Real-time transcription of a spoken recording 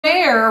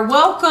There,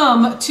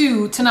 welcome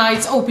to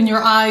tonight's Open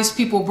Your Eyes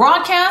People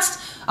broadcast.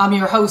 I'm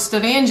your host,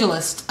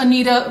 evangelist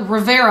Anita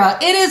Rivera.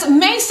 It is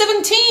May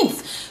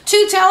 17th,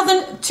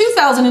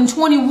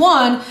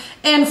 2021,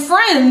 and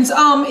friends,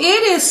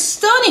 it is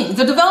stunning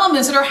the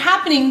developments that are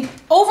happening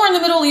over in the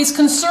Middle East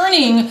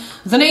concerning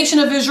the nation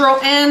of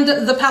Israel and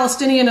the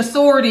Palestinian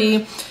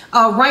Authority.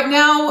 Right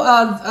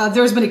now,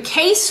 there's been a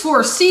case for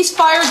a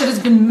ceasefire that has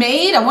been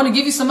made. I want to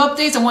give you some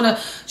updates. I want to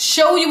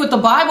show you what the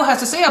Bible has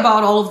to say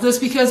about all of this,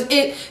 because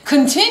it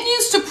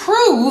continues to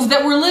prove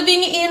that we're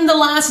living in the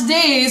last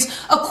days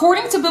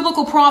according to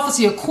biblical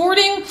prophecy,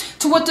 according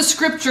to what the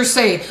scriptures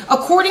say,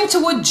 according to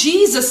what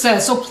Jesus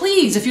says. So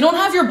please, if you don't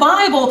have your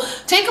Bible,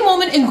 take a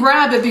moment and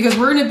grab it, because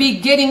we're going to be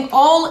getting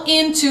all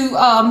into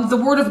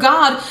the Word of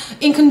God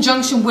in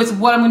conjunction with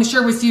what I'm going to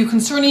share with you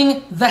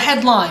concerning the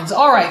headlines.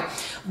 All right.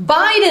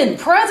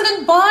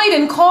 President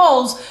Biden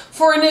calls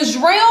for an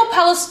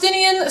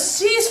Israel-Palestinian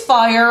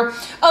ceasefire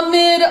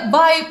amid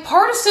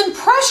bipartisan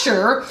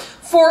pressure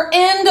for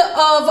end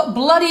of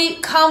bloody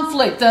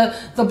conflict. The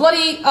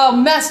bloody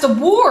mess, the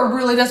war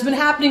really that's been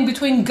happening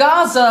between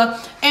Gaza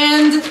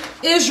and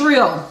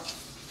Israel.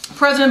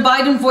 President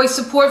Biden voiced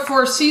support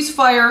for a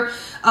ceasefire.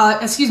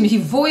 He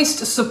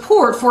voiced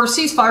support for a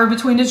ceasefire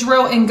between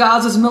Israel and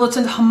Gaza's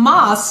militant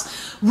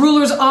Hamas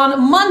rulers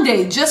on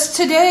Monday, just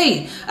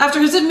today, after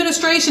his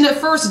administration at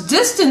first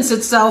distanced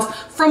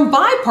itself from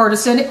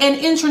bipartisan and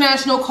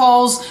international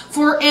calls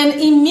for an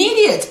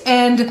immediate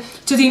end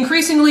to the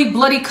increasingly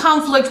bloody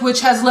conflict,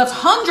 which has left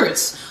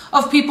hundreds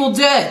of people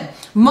dead,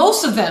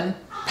 most of them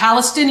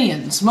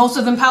Palestinians.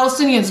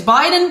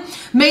 Biden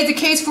made the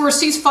case for a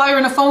ceasefire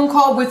in a phone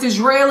call with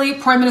Israeli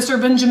Prime Minister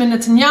Benjamin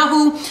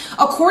Netanyahu,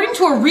 according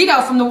to a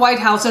readout from the White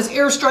House, as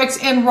airstrikes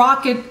and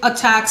rocket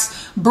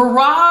attacks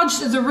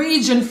barraged the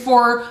region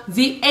for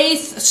the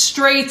 8th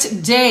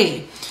straight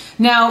day.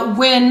 Now,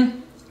 when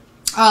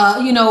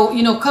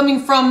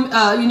coming from,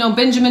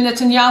 Benjamin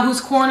Netanyahu's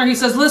corner, he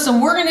says,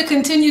 listen, we're going to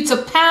continue to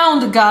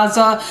pound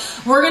Gaza.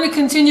 We're going to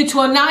continue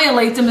to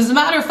annihilate them. As a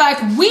matter of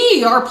fact,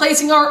 we are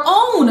placing our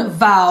own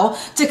vow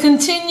to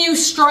continue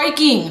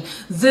striking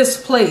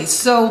this place.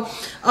 So,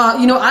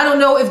 I don't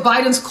know if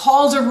Biden's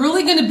calls are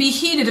really going to be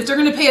heeded, if they're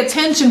going to pay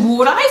attention. But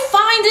what I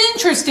find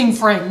interesting,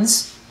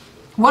 friends,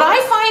 and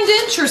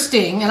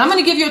I'm going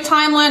to give you a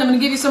timeline, I'm going to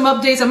give you some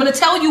updates, I'm going to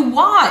tell you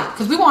why,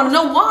 because we want to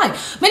know why.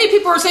 Many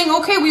people are saying,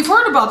 okay, we've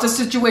heard about this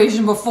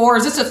situation before.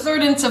 Is this a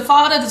third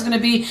intifada that's going to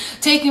be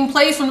taking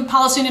place from the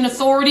Palestinian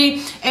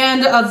Authority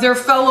and their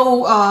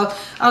fellow,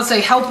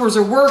 helpers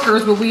or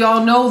workers? But we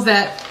all know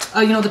that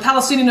the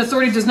Palestinian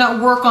Authority does not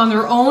work on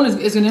their own.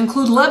 It's going to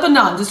include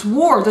Lebanon. This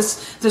war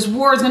is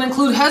going to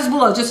include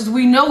Hezbollah, just as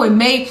we know. It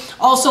may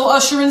also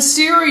usher in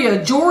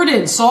Syria,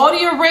 Jordan,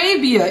 Saudi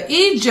Arabia,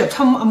 Egypt.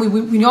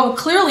 We know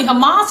clearly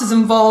Hamas is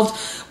involved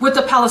with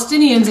the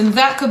Palestinians, and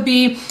that could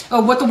be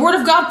what the Word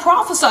of God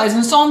prophesies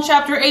in Psalm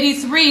chapter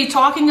 83,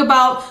 talking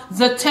about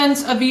the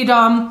tents of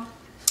Edom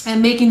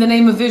and making the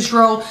name of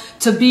Israel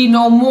to be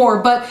no more.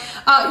 But,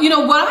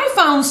 what I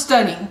found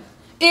stunning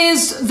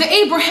is the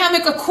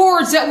Abrahamic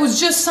Accords that was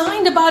just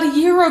signed about a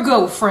year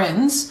ago,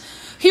 friends.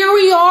 Here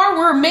we are,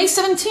 we're May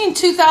 17,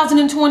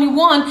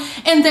 2021,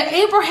 and the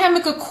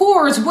Abrahamic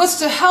Accords was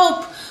to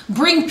help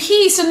bring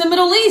peace in the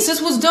Middle East.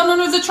 This was done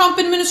under the Trump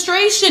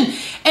administration.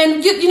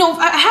 And,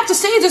 I have to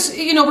say this,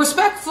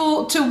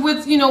 respectful to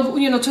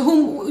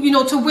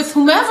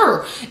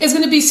whomever is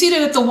going to be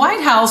seated at the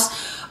White House.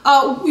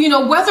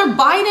 Whether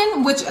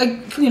Biden, which,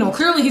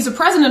 clearly he's the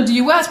president of the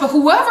U.S., but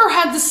whoever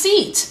had the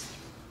seat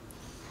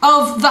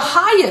of the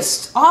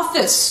highest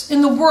office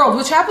in the world,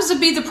 which happens to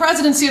be the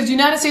presidency of the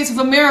United States of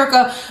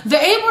America,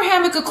 the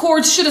Abrahamic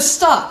Accords should have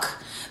stuck.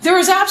 There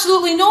is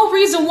absolutely no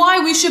reason why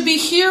we should be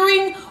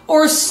hearing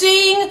or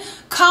seeing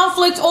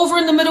conflict over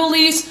in the Middle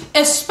East,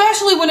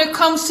 especially when it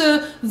comes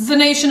to the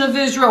nation of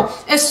Israel,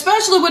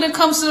 especially when it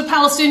comes to the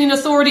Palestinian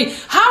Authority.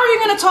 How are you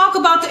going to talk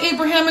about the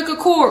Abrahamic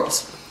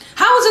Accords?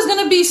 How is this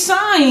going to be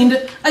signed,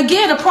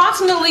 again,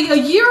 approximately a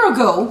year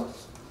ago?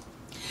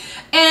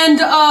 And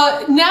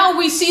now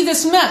we see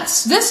this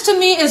mess. This to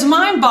me is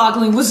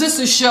mind-boggling. Was this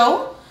a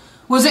show?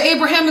 Was the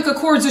Abrahamic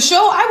Accords a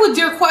show? I would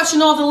dare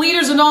question all the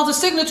leaders and all the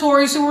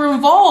signatories who were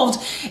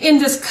involved in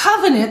this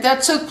covenant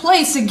that took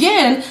place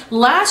again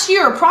last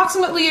year,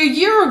 approximately a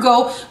year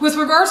ago, with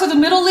regards to the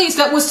Middle East,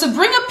 that was to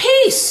bring a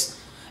peace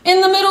in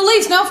the Middle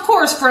East. Now, of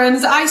course,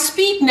 friends, I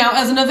speak now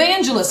as an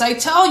evangelist. I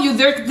tell you,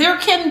 there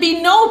can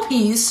be no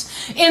peace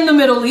in the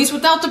Middle East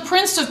without the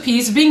Prince of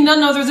Peace being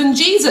none other than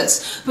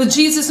Jesus. But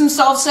Jesus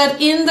himself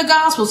said in the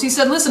Gospels, he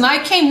said, listen,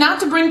 I came not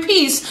to bring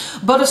peace,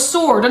 but a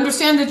sword.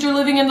 Understand that you're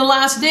living in the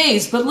last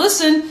days. But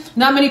listen,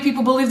 not many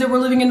people believe that we're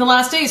living in the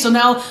last days. So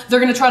now they're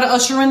going to try to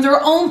usher in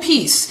their own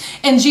peace.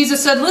 And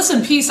Jesus said,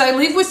 listen, peace I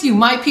leave with you.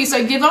 My peace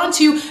I give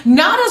unto you.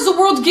 Not as the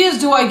world gives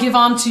do I give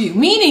unto you.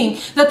 Meaning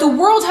that the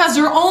world has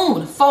their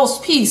own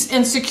false peace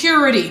and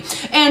security.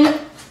 And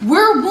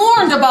we're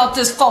warned about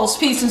this false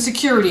peace and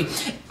security.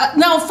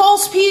 Now,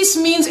 false peace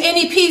means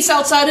any peace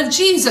outside of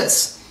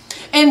Jesus.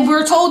 And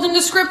we're told in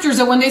the scriptures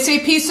that when they say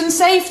peace and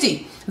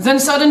safety, Then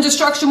sudden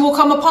destruction will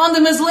come upon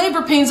them as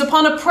labor pains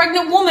upon a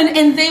pregnant woman,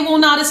 and they will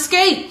not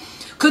escape.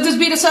 Could this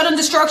be the sudden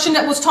destruction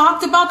that was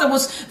talked about, that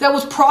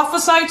was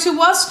prophesied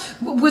to us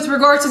with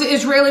regard to the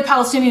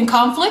Israeli-Palestinian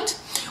conflict?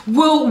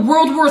 Will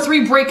World War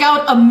III break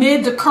out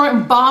amid the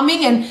current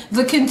bombing and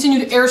the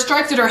continued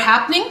airstrikes that are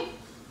happening?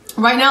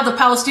 Right now, the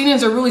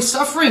Palestinians are really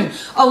suffering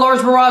a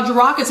large barrage of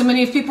rockets, and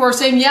many people are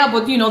saying, yeah,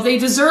 but, they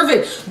deserve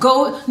it.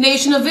 Go,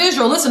 nation of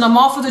Israel. Listen, I'm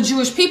all for the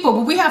Jewish people,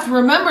 but we have to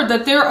remember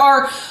that there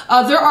are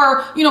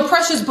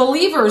precious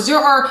believers. There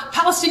are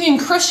Palestinian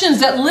Christians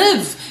that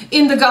live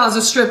in the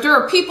Gaza Strip. There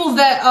are people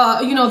that,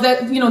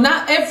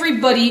 not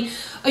everybody,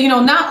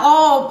 not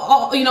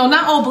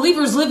all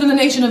believers live in the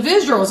nation of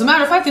Israel. As a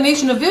matter of fact, the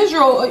nation of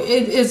Israel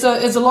is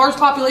a large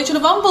population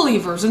of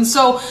unbelievers. And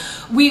so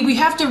we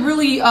have to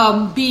really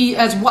be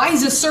as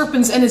wise as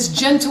serpents and as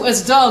gentle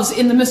as doves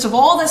in the midst of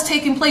all that's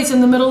taking place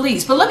in the Middle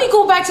East. But let me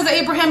go back to the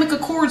Abrahamic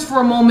Accords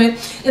for a moment,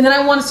 and then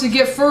I want us to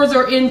get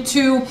further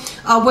into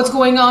what's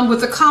going on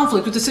with the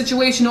conflict, with the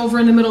situation over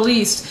in the Middle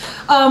East.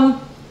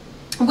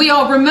 We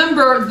all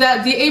remember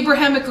that the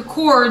Abrahamic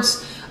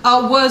Accords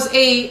was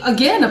a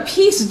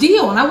peace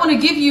deal, and I want to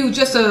give you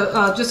just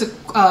a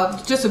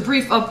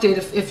brief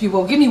update, if you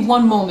will. Give me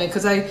one moment,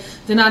 because I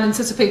did not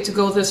anticipate to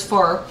go this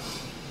far.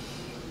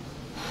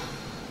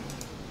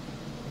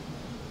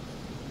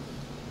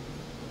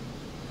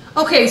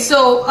 Okay,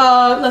 so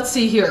let's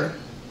see here.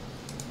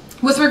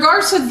 With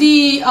regards to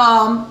the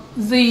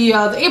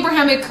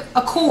Abrahamic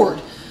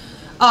Accord,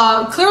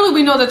 clearly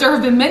we know that there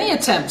have been many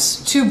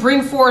attempts to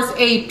bring forth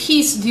a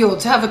peace deal,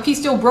 to have a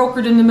peace deal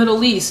brokered in the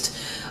Middle East.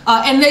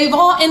 And they've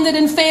all ended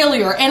in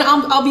failure. And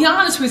I'll be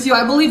honest with you,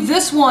 I believe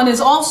this one is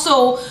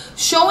also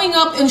showing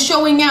up and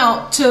showing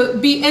out to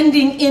be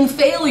ending in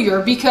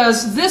failure,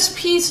 because this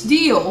peace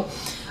deal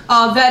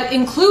that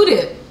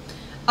included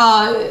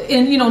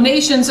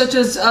nations such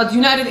as the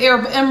United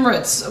Arab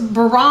Emirates,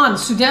 Bahrain,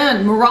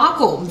 Sudan,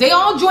 Morocco, they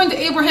all joined the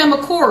Abraham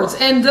Accords,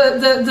 and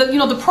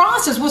the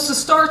process was to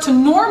start to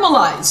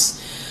normalize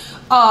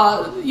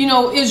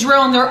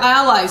Israel and their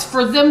allies,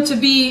 for them to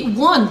be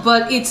one,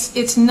 but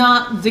it's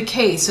not the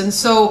case. And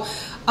so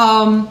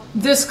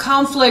this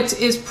conflict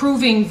is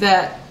proving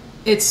that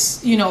it's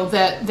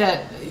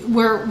that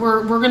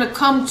we're going to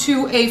come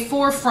to a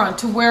forefront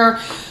to where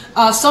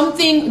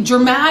something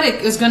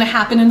dramatic is going to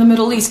happen in the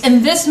Middle East,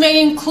 and this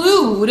may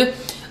include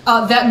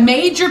that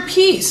major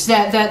peace,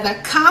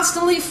 that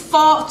constantly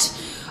fought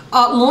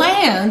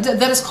land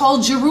that is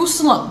called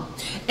Jerusalem.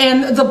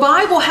 And the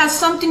Bible has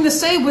something to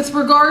say with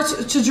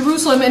regards to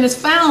Jerusalem, and it's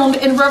found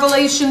in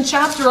Revelation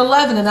chapter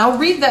 11. And I'll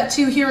read that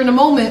to you here in a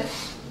moment.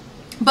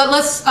 But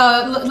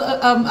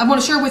I want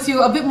to share with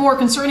you a bit more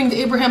concerning the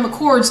Abraham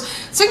Accords.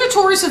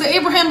 Signatories to the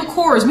Abraham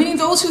Accords, meaning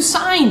those who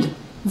signed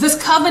this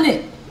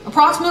covenant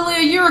approximately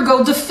a year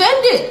ago,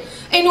 defended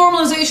a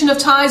normalization of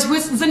ties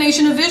with the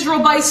nation of Israel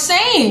by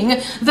saying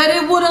that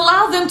it would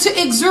allow them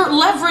to exert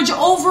leverage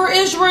over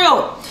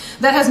Israel.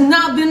 That has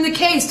not been the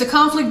case. The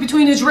conflict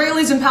between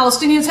Israelis and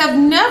Palestinians have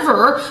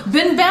never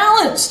been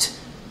balanced.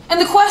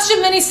 And the question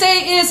many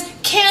say is,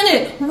 can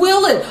it?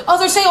 Will it?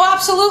 Others say, oh,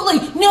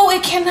 absolutely. No,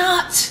 it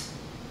cannot.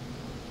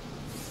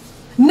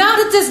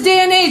 Not at this day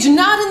and age,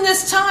 not in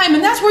this time.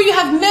 And that's where you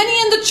have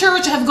many in the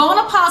church have gone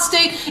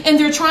apostate, and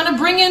they're trying to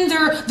bring in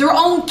their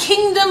own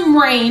kingdom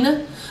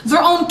reign,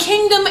 their own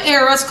kingdom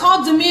era. It's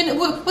called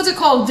what's it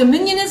called?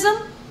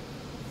 Dominionism?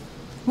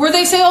 Where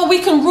they say, oh,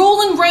 we can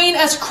rule and reign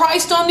as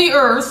Christ on the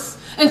earth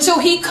until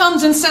he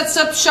comes and sets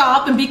up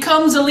shop and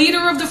becomes a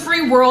leader of the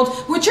free world.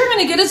 What you're going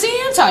to get is the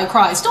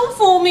Antichrist. Don't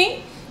fool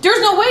me.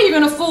 There's no way you're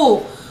going to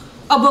fool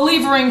a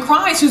believer in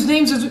Christ whose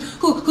name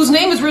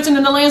is written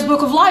in the Lamb's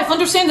Book of Life.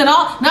 Understand that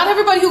not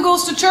everybody who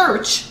goes to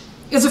church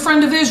is a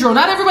friend of Israel.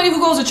 Not everybody who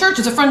goes to church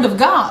is a friend of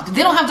God.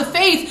 They don't have the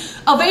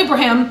faith of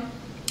Abraham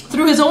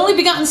through his only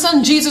begotten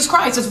son, Jesus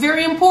Christ. It's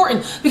very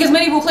important, because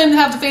many will claim to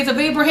have the faith of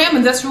Abraham,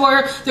 and that's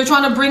where they're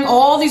trying to bring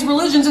all these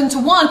religions into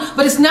one,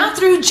 but it's not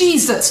through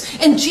Jesus.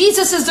 And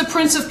Jesus is the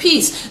Prince of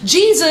Peace.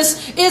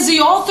 Jesus is the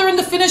author and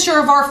the finisher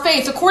of our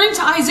faith. According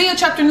to Isaiah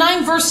chapter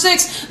 9, verse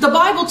 6, the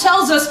Bible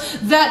tells us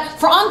that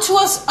for unto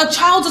us a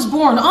child is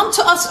born,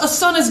 unto us a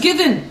son is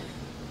given,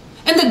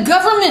 and the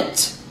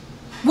government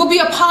will be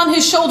upon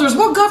his shoulders.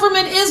 What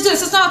government is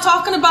this? It's not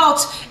talking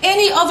about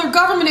any other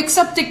government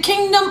except the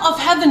kingdom of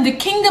heaven, the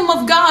kingdom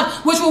of God,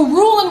 which will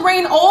rule and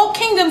reign all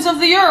kingdoms of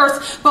the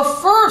earth. But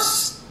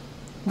first,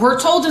 we're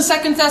told in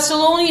 2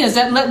 Thessalonians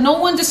that let no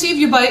one deceive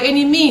you by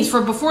any means,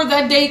 for before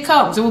that day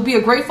comes, there will be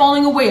a great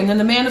falling away, and then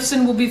the man of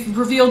sin will be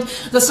revealed,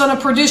 the son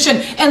of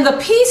perdition. And the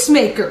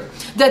peacemaker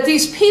that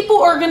these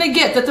people are going to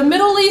get, that the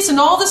Middle East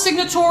and all the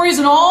signatories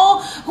and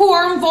all who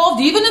are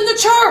involved, even in the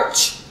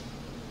church,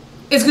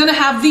 is going to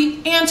have the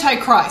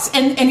Antichrist.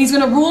 And he's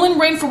going to rule and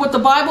reign for what the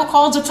Bible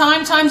calls a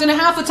time, times and a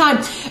half a time.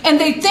 And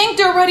they think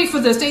they're ready for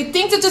this. They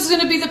think that this is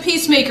going to be the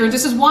peacemaker.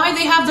 This is why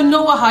they have the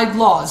Noahide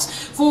laws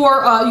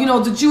for,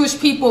 the Jewish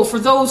people, for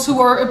those who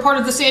are a part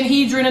of the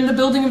Sanhedrin and the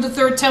building of the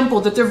third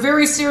temple, that they're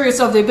very serious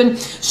of. They've been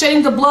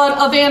shedding the blood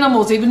of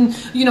animals. They've been,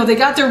 they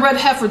got their red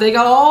heifer. They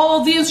got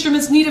all the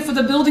instruments needed for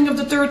the building of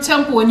the third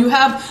temple. And you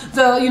have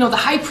the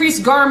high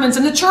priest garments,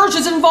 and the church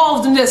is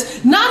involved in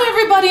this. Not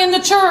everybody in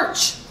the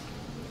church.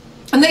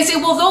 And they say,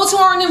 well, those who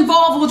aren't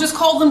involved, we'll just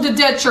call them the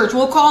dead church.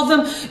 We'll call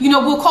them,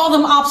 we'll call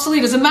them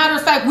obsolete. As a matter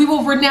of fact, we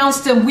will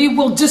renounce them. We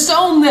will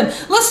disown them.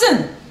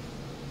 Listen,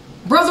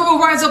 brother will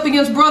rise up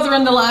against brother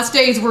in the last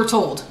days, we're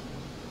told.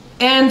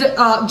 And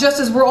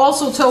just as we're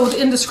also told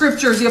in the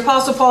scriptures, the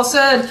Apostle Paul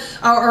said,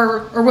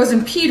 or was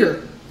in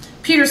Peter.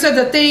 Peter said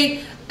that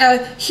they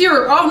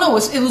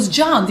it was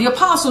John, the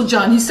Apostle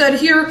John. He said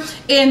here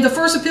in the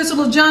first epistle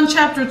of John,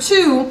 chapter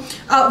 2,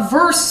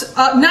 verse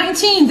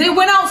 19, they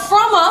went out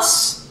from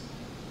us,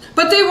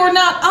 but they were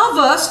not of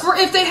us, for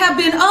if they had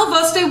been of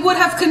us, they would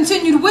have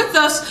continued with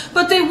us.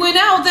 But they went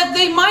out that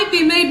they might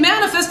be made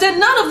manifest that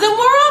none of them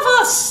were of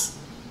us.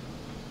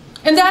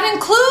 And that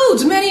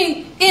includes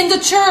many in the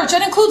church.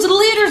 That includes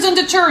leaders in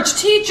the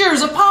church,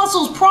 teachers,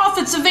 apostles,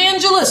 prophets,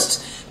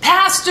 evangelists,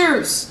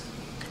 pastors.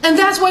 And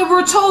that's why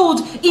we're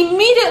told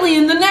immediately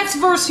in the next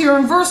verse here,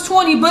 in verse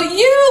 20, but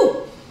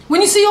you,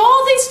 when you see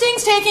all these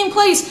things taking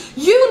place,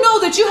 you know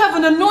that you have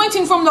an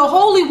anointing from the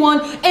Holy One,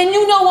 and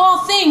you know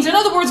all things. In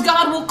other words,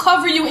 God will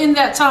cover you in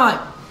that time.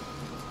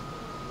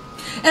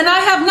 And I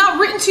have not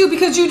written to you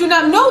because you do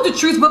not know the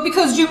truth, but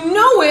because you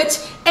know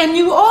it, and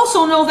you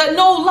also know that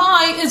no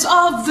lie is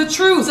of the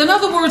truth. In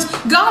other words,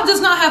 God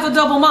does not have a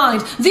double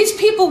mind. These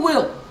people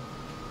will.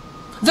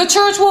 The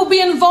church will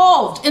be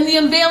involved in the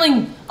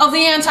unveiling of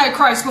the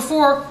Antichrist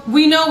before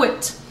we know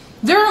it.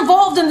 They're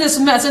involved in this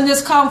mess, in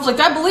this conflict.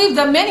 I believe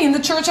that many in the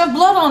church have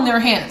blood on their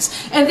hands,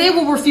 and they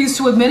will refuse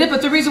to admit it.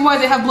 But the reason why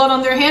they have blood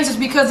on their hands is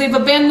because they've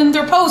abandoned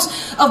their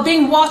post of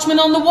being watchmen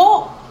on the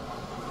wall.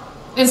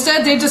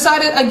 Instead, they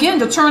decided again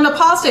to turn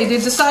apostate. They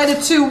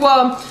decided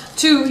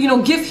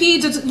to give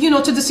heed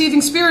to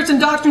deceiving spirits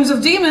and doctrines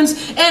of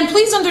demons. And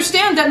please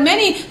understand that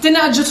many did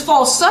not just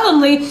fall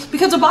suddenly,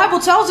 because the Bible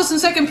tells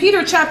us in 2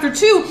 Peter chapter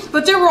 2,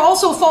 but there were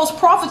also false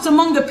prophets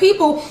among the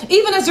people,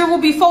 even as there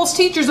will be false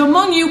teachers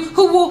among you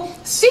who will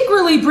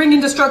secretly bring in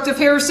destructive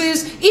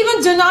heresies,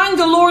 even denying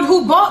the Lord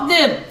who bought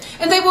them.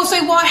 And they will say,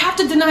 well, I have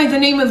to deny the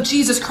name of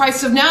Jesus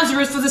Christ of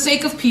Nazareth for the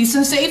sake of peace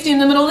and safety in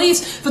the Middle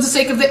East, for the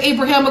sake of the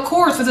Abraham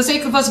Accords, for the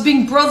sake of us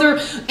being brother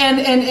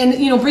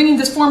and bringing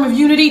this form of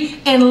unity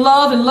and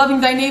love and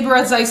loving thy neighbor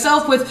as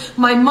thyself, with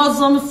my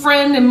Muslim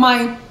friend and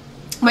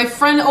my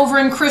friend over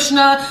in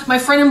Krishna, my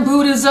friend in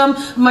Buddhism,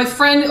 my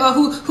friend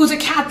who's a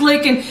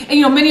Catholic,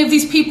 and many of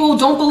these people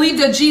don't believe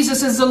that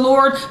Jesus is the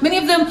Lord. Many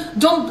of them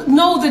don't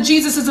know that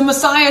Jesus is the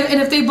Messiah,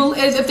 and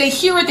if they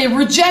hear it, they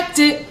reject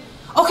it.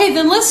 Okay,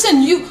 then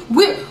listen,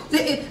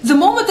 the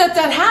moment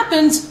that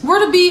happens,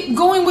 we're to be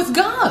going with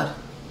God.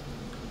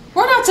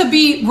 We're not to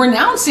be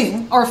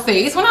renouncing our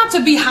faith. We're not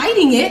to be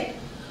hiding it.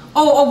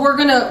 We're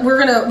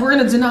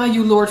gonna deny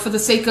you, Lord, for the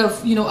sake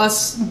of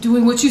us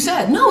doing what you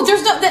said. No,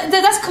 there's not.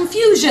 That's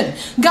confusion.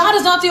 God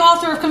is not the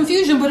author of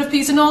confusion, but of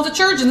peace in all the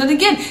church. And then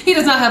again, He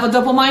does not have a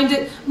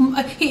double-minded.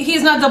 He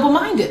is not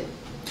double-minded.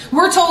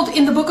 We're told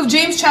in the book of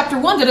James chapter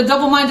 1 that a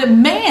double-minded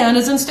man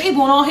is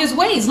unstable in all his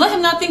ways. Let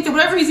him not think that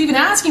whatever he's even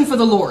asking from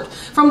the Lord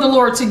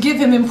to give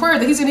him in prayer,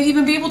 that he's going to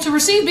even be able to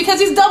receive, because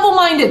he's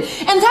double-minded.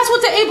 And that's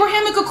what the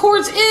Abrahamic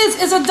Accords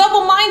is a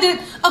double-minded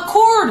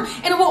accord.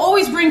 And it will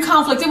always bring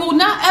conflict. It will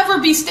not ever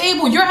be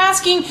stable. You're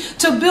asking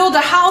to build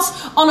a house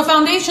on a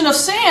foundation of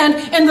sand,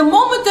 and the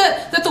moment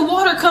that the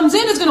water comes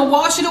in, it's going to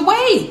wash it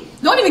away.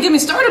 Don't even get me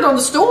started on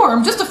the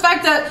storm. Just the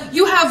fact that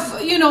you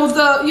have,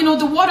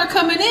 the water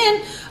coming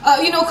in,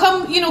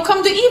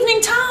 come the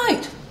evening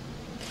tide.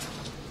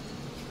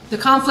 The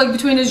conflict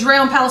between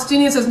Israel and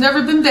Palestinians has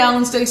never been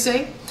balanced, they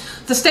say.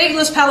 The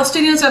stateless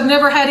Palestinians have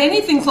never had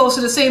anything close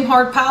to the same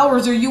hard power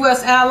as their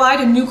U.S.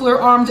 allied and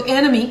nuclear-armed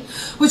enemy,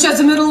 which has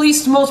the Middle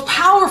East's most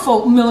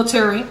powerful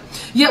military.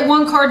 Yet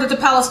one card that the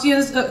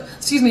Palestinians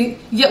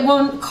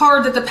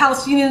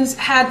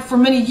had for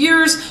many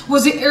years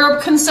was the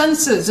Arab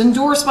consensus,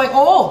 endorsed by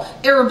all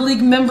Arab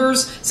League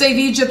members, save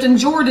Egypt and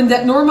Jordan,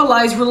 that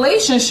normalized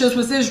relationships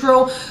with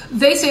Israel,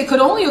 they say,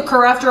 could only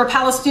occur after a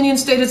Palestinian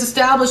state is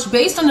established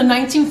based on the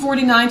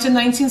 1949 to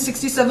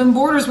 1967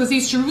 borders with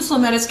East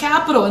Jerusalem at its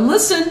capital. And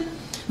listen,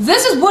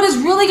 this is what is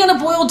really going to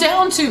boil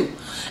down to.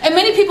 And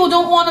many people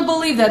don't want to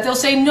believe that. They'll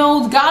say,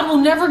 no, God will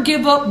never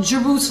give up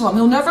Jerusalem.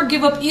 He'll never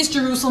give up East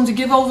Jerusalem to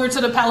give over to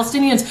the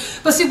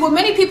Palestinians. But see, what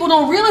many people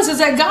don't realize is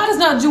that God is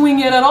not doing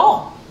it at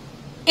all.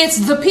 It's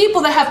the people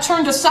that have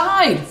turned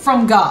aside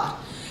from God.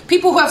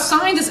 People who have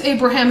signed this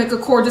Abrahamic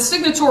Accord, the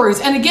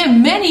signatories. And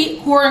again, many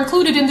who are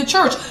included in the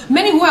church.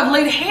 Many who have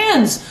laid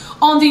hands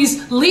on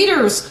these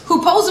leaders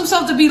who pose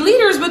themselves to be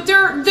leaders, but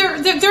they're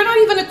not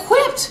even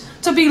equipped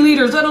to be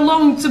leaders, let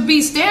alone to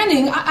be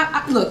standing.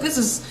 Look,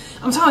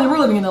 I'm telling you, we're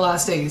living in the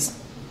last days.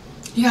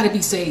 You got to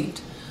be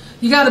saved.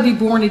 You got to be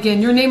born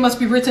again. Your name must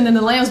be written in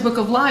the Lamb's Book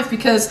of Life,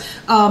 because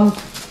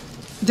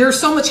there's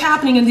so much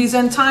happening in these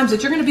end times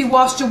that you're going to be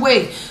washed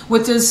away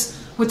with this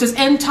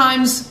end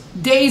times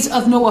days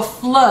of Noah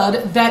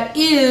flood that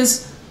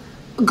is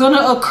going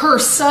to occur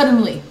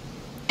suddenly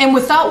and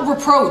without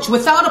reproach,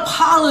 without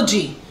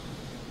apology.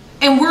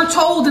 And we're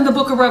told in the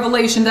book of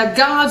Revelation that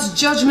God's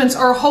judgments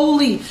are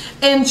holy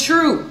and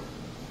true.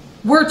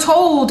 We're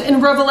told in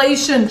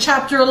Revelation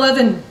chapter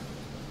 11,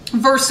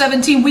 verse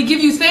 17, we give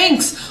you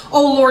thanks,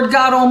 O Lord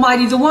God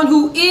Almighty, the one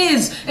who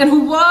is and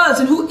who was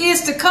and who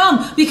is to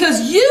come,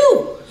 because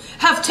you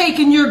have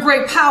taken your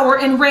great power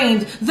and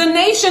reigned. The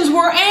nations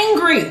were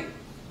angry.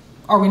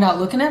 Are we not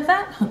looking at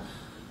that?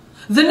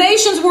 The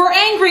nations were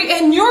angry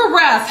and your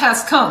wrath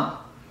has come.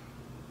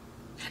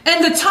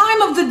 And the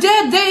time of the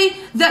dead,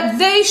 that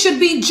they should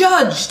be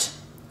judged.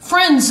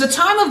 Friends, the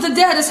time of the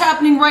dead is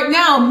happening right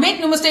now.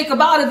 Make no mistake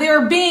about it. They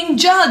are being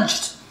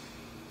judged.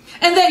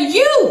 And that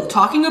you,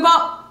 talking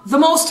about the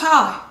Most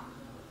High,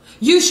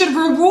 you should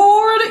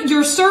reward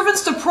your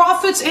servants, the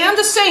prophets and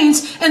the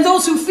saints, and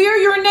those who fear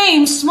your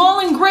name,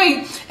 small and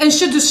great, and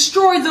should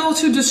destroy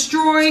those who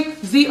destroy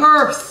the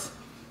earth.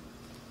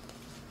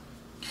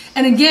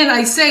 And again,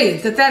 I say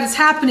that is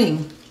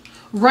happening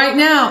right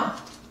now.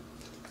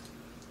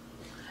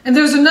 And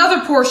there's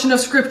another portion of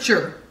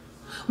scripture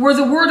where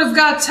the word of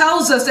God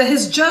tells us that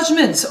his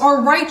judgments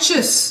are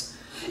righteous.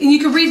 And you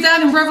can read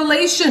that in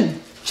Revelation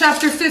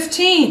chapter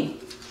 15.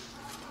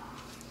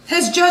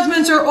 His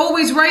judgments are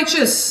always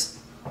righteous.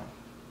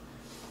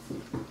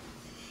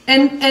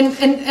 And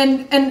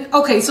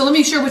okay, so let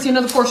me share with you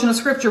another portion of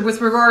scripture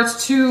with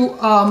regards to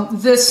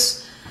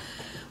this,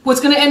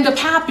 what's going to end up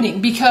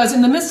happening. Because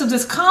in the midst of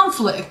this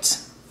conflict,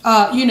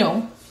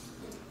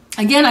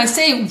 again, I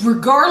say,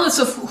 regardless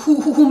of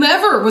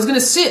whomever was going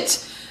to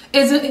sit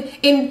in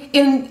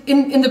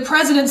the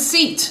president's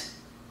seat,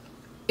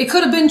 it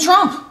could have been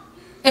Trump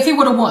if he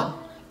would have won.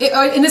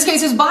 In this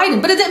case, it's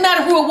Biden, but it didn't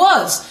matter who it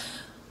was.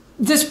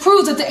 This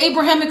proves that the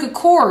Abrahamic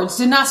Accords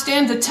did not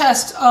stand the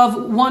test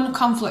of one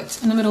conflict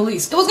in the Middle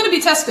East. It was going to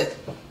be tested.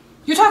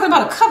 You're talking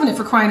about a covenant,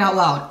 for crying out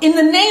loud. In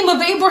the name of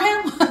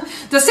Abraham,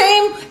 the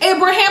same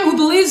Abraham who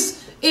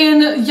believes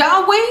in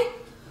Yahweh,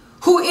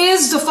 who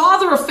is the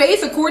father of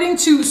faith according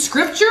to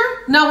scripture.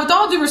 Now, with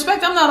all due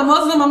respect, I'm not a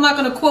Muslim. I'm not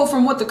going to quote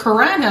from what the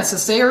Quran has to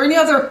say or any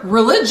other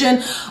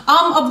religion.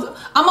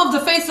 I'm of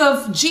the faith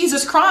of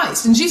Jesus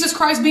Christ. And Jesus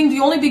Christ being the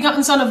only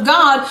begotten Son of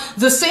God,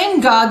 the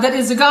same God that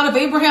is the God of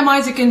Abraham,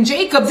 Isaac, and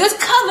Jacob, this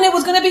covenant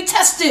was going to be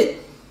tested.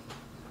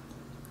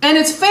 And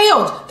it's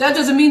failed. That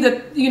doesn't mean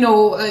that,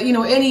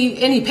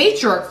 any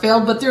patriarch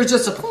failed, but there's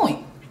just a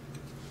point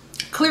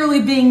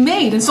clearly being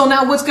made. And so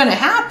now what's going to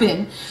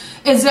happen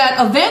is that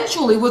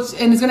eventually,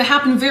 and it's going to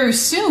happen very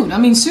soon, I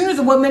mean, sooner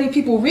than what many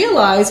people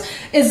realize,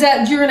 is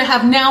that you're going to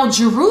have now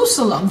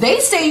Jerusalem.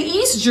 They say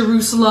East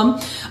Jerusalem,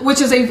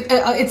 which is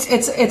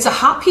it's a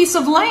hot piece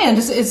of land.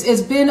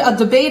 It's been a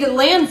debated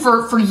land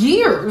for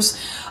years.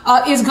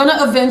 Is going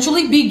to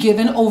eventually be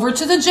given over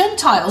to the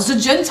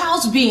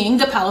Gentiles being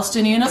the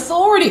Palestinian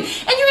Authority. And you're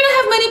going to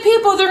have many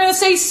people, they're going to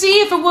say,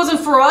 see, if it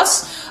wasn't for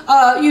us,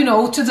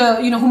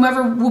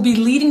 whomever will be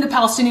leading the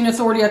Palestinian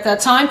Authority at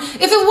that time,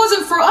 if it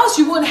wasn't for us,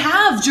 you wouldn't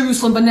have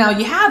Jerusalem, but now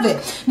you have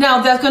it.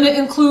 Now, that's going to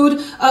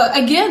include,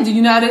 again, the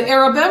United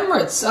Arab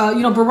Emirates,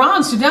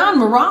 Bahrain, Sudan,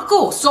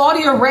 Morocco,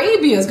 Saudi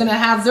Arabia is going to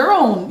have their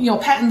own,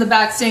 pat in the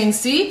back saying,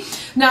 see.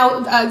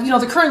 Now,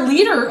 the current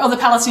leader of the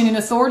Palestinian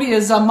Authority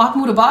is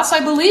Mahmoud Abbas, I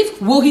believe.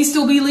 Will he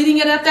still be leading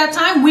it at that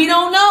time? We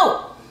don't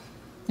know.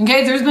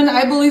 Okay, there's been,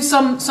 I believe,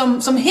 some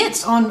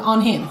hits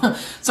on him.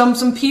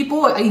 Some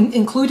people,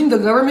 including the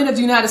government of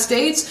the United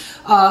States,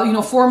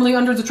 formerly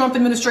under the Trump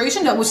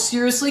administration, that was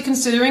seriously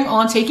considering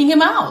on taking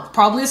him out,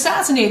 probably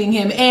assassinating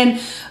him.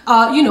 And,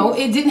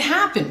 it didn't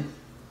happen.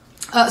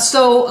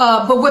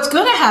 But what's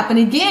going to happen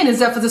again is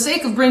that for the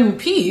sake of bringing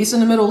peace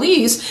in the Middle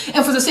East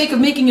and for the sake of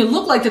making it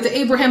look like that the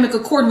Abrahamic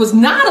Accord was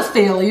not a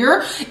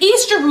failure,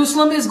 East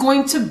Jerusalem is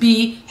going to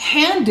be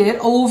handed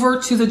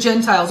over to the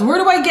Gentiles. And where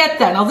do I get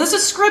that? Now, this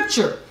is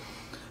scripture.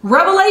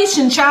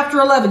 Revelation chapter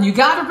 11. You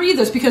got to read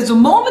this, because the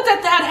moment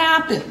that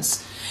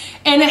happens,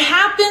 and it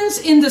happens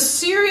in the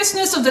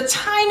seriousness of the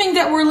timing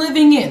that we're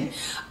living in,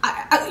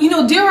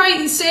 dare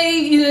I say,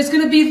 it's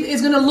going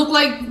to look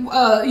like,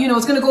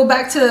 it's going to go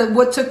back to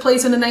what took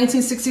place in the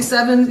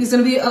 1967. It's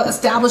going to be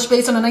established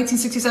based on the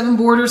 1967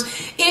 borders.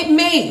 It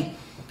may,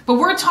 but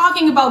we're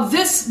talking about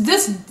this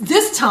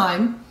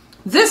time.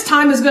 This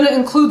time is going to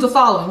include the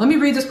following. Let me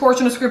read this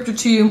portion of scripture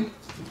to you.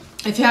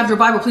 If you have your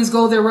Bible, please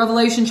go there.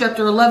 Revelation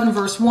chapter 11,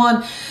 verse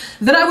 1.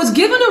 That I was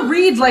given a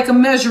reed like a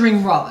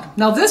measuring rod.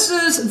 Now, this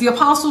is the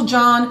Apostle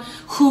John,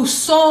 who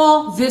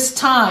saw this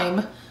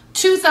time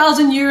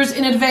 2,000 years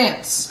in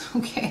advance.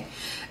 Okay.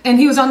 And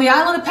he was on the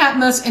island of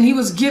Patmos, and he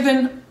was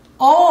given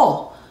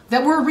all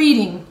that we're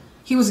reading.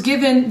 He was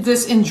given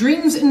this in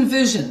dreams and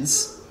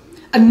visions.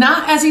 And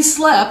not as he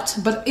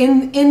slept, but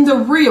in the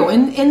real,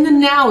 in the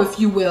now, if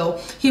you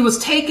will. He was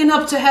taken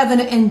up to heaven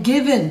and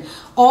given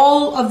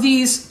all of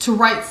these to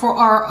write for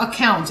our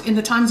account in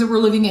the times that we're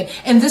living in.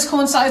 And this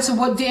coincides with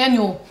what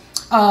Daniel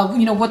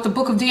what the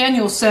book of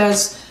Daniel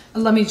says.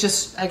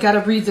 I got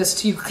to read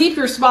this to you. Keep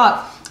your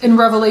spot in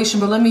Revelation,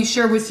 but let me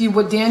share with you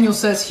what Daniel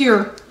says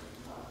here.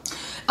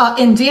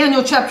 In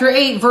Daniel chapter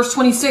 8, verse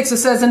 26, it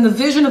says, "And the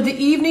vision of the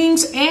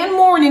evenings and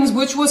mornings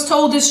which was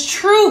told is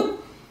true.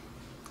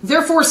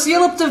 Therefore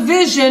seal up the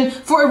vision,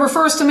 for it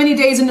refers to many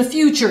days in the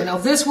future." Now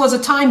this was a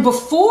time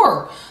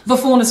before the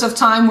fullness of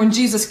time, when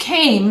Jesus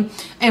came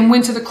and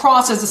went to the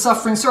cross as the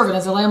suffering servant,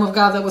 as the Lamb of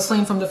God that was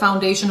slain from the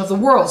foundation of the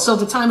world. So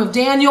the time of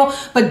Daniel,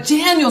 but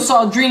Daniel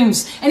saw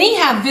dreams, and he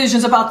had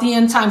visions about the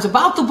end times,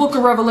 about the book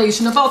of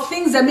Revelation, about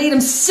things that made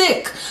him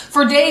sick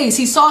for days.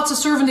 He sought to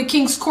serve in the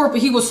king's court, but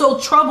he was so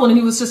troubled and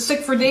he was just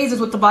sick for days, is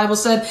what the Bible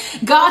said.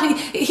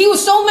 He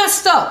was so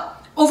messed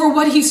up over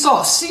what he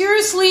saw,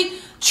 seriously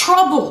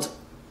troubled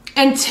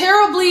and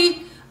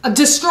terribly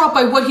distraught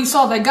by what he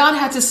saw, that God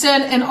had to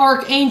send an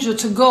archangel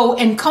to go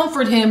and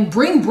comfort him,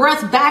 bring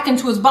breath back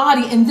into his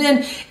body, and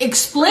then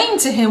explain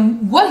to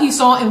him what he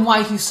saw and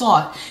why he saw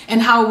it,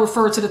 and how it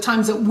referred to the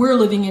times that we're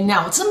living in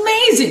now. It's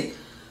amazing.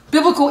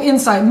 Biblical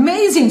insight,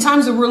 amazing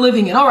times that we're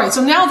living in. All right,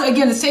 so now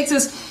again, this takes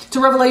us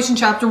to Revelation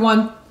chapter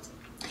 1.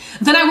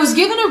 "Then I was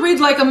given a reed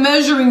like a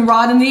measuring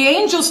rod, and the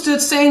angel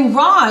stood saying,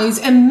 'Rise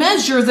and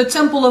measure the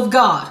temple of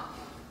God.'"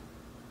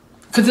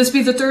 Could this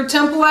be the third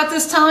temple at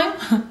this time?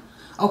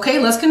 Okay,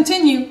 let's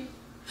continue.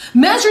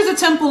 "Measure the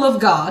temple of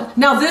God."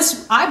 Now this,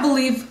 I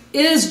believe,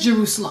 is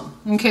Jerusalem.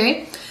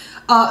 Okay.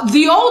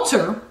 "The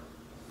altar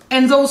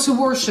and those who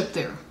worship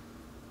there.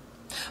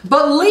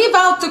 But leave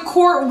out the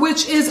court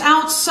which is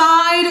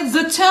outside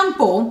the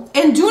temple,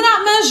 and do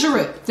not measure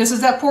it." This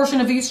is that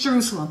portion of East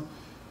Jerusalem.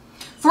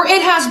 "For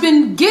it has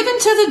been given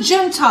to the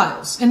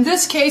Gentiles." In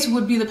this case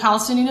would be the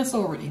Palestinian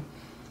Authority,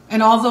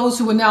 and all those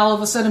who would now all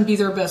of a sudden be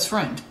their best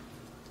friend.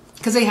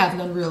 Because they have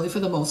none, really, for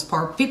the most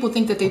part. People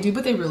think that they do,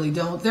 but they really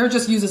don't. They're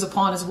just used as a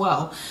pawn as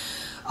well.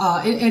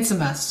 It's a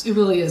mess. It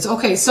really is.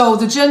 Okay, so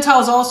the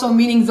Gentiles also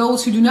meaning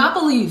those who do not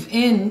believe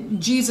in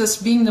Jesus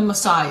being the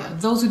Messiah.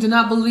 Those who do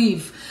not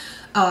believe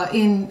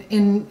in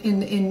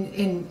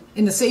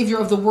the Savior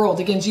of the world.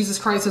 Again, Jesus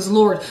Christ as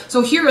Lord. So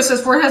here it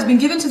says, "For it has been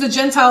given to the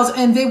Gentiles,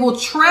 and they will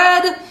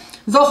tread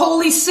the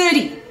holy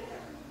city."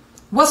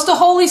 What's the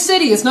holy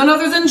city? It's none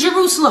other than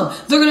Jerusalem.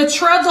 They're going to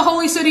tread the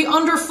holy city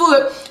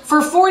underfoot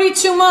for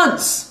 42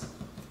 months.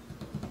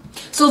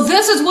 So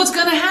this is what's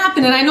going to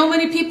happen. And I know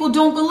many people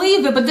don't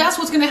believe it, but that's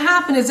what's going to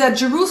happen, is that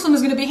Jerusalem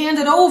is going to be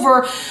handed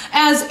over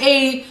as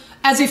a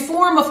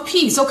form of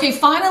peace. Okay,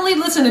 finally,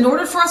 listen, in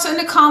order for us to end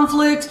the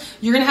conflict,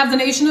 you're going to have the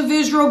nation of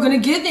Israel going to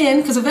give in,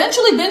 because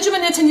eventually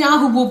Benjamin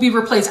Netanyahu will be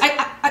replaced.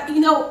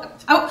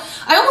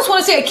 I almost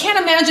want to say I can't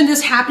imagine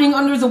this happening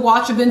under the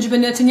watch of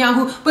Benjamin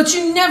Netanyahu, but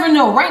you never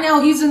know. Right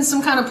now, he's in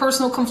some kind of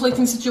personal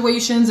conflicting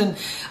situations, and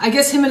I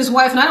guess him and his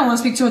wife, and I don't want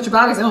to speak too much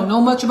about it because I don't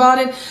know much about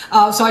it,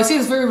 so I say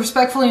this very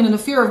respectfully and in the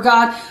fear of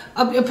God.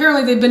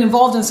 Apparently, they've been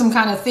involved in some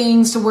kind of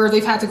things to where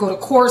they've had to go to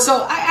court,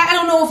 so I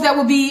don't know if that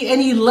would be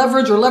any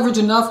leverage or leverage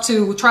enough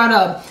to try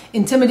to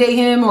intimidate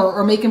him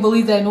or make him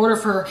believe that in order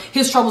for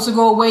his troubles to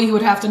go away, he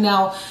would have to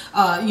now,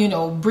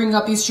 bring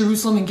up East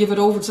Jerusalem and give it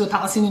over to the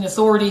Palestinian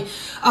Authority.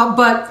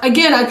 But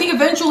again, I think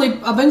eventually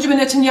Benjamin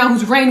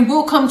Netanyahu's reign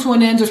will come to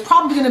an end. There's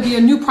probably going to be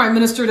a new prime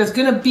minister that's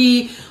going to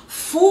be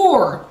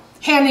for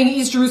handing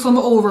East Jerusalem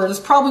over. It's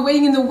probably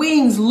waiting in the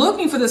wings,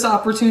 looking for this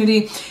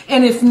opportunity.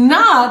 And if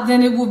not,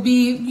 then it will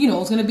be,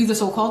 it's going to be the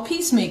so-called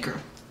peacemaker.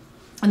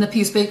 And the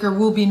peacemaker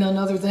will be none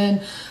other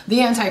than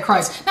the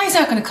Antichrist. Now, he's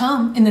not going to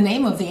come in the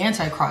name of the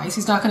Antichrist.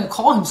 He's not going to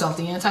call himself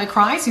the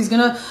Antichrist. He's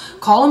going to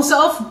call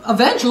himself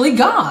eventually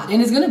God.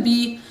 And it's going to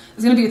be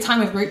a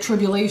time of great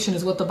tribulation,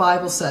 is what the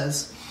Bible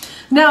says.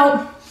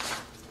 Now,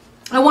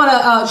 I want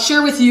to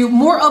share with you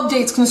more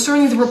updates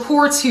concerning the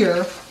reports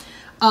here.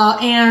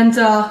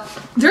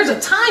 There's a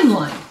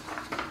timeline.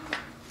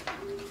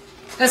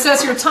 It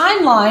says here,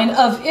 timeline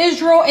of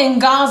Israel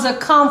and Gaza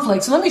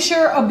conflict. So let me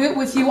share a bit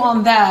with you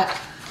on that.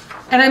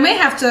 And I may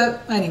have to,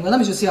 anyway, let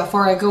me just see how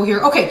far I go here.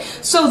 Okay,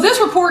 so this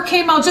report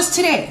came out just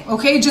today,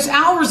 okay, just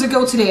hours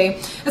ago today.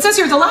 It says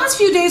here, the last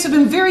few days have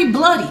been very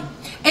bloody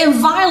and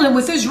violent,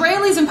 with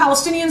Israelis and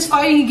Palestinians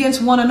fighting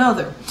against one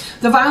another.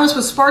 The violence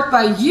was sparked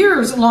by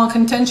years-long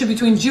contention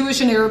between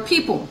Jewish and Arab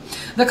people.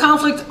 The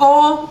conflict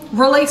all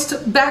relates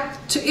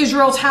back to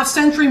Israel's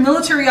half-century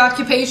military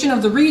occupation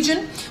of the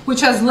region, which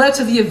has led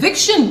to the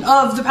eviction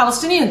of the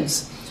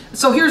Palestinians.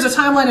 So here's a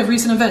timeline of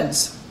recent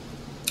events.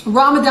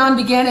 Ramadan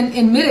began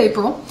in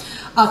mid-April.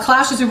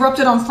 Clashes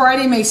erupted on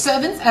Friday, May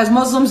 7th, as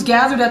Muslims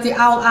gathered at the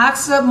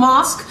Al-Aqsa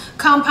Mosque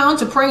compound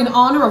to pray in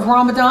honor of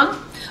Ramadan.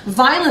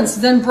 Violence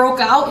then broke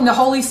out in the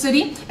Holy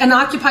City and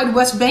occupied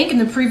West Bank in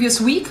the previous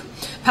week.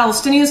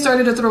 Palestinians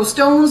started to throw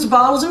stones,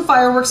 bottles, and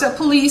fireworks at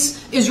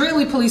police,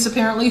 Israeli police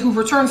apparently, who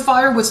returned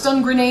fire with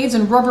stun grenades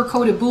and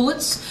rubber-coated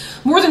bullets.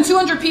 More than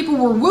 200 people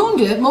were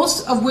wounded,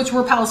 most of which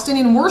were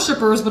Palestinian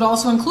worshippers, but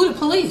also included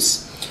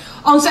police.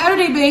 On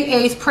Saturday,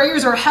 May 8th,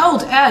 prayers are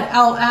held at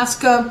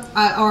Al-Aqsa,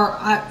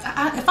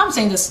 if I'm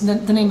saying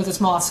the name of this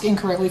mosque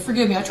incorrectly,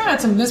 forgive me. I try not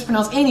to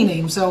mispronounce any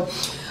name. So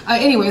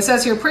anyway, it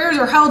says here, prayers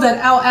are held at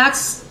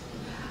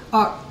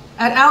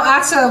at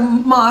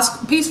Al-Aqsa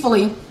Mosque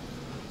peacefully,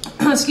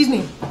 excuse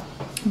me,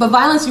 but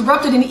violence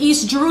erupted in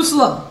East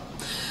Jerusalem.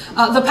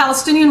 The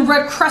Palestinian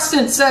Red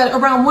Crescent said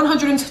around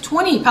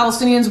 120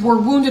 Palestinians were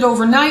wounded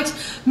overnight,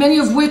 many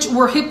of which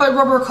were hit by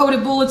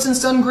rubber-coated bullets and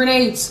stun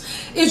grenades.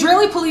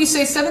 Israeli police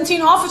say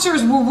 17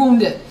 officers were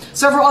wounded.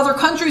 Several other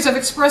countries have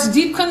expressed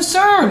deep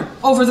concern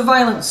over the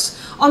violence.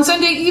 On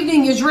Sunday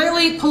evening,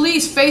 Israeli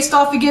police faced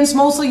off against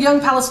mostly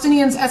young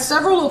Palestinians at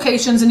several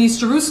locations in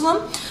East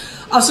Jerusalem.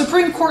 A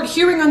Supreme Court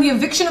hearing on the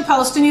eviction of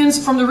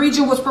Palestinians from the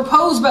region was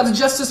proposed by the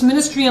Justice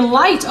Ministry in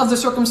light of the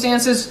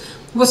circumstances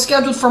was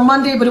scheduled for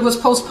Monday, but it was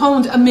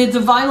postponed amid the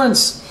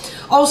violence.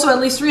 Also, at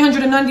least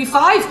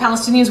 395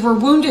 Palestinians were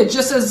wounded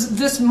just as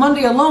this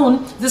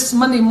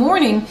Monday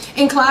morning,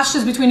 in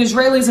clashes between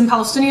Israelis and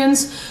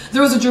Palestinians.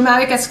 There was a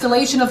dramatic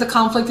escalation of the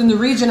conflict in the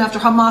region after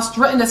Hamas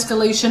threatened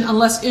escalation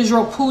unless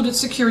Israel pulled its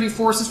security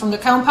forces from the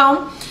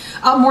compound.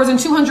 More than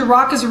 200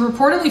 rockets were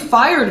reportedly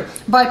fired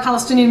by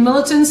Palestinian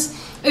militants.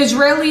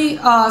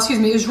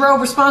 Israel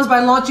responds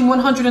by launching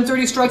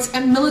 130 strikes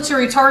at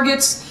military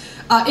targets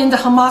in the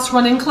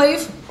Hamas-run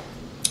enclave.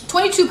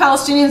 22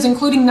 Palestinians,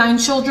 including 9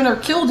 children, are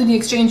killed in the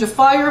exchange of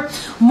fire.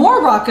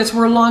 More rockets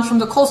were launched from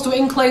the coastal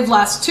enclave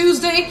last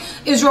Tuesday.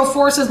 Israel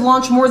forces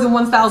launched more than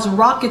 1,000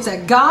 rockets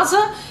at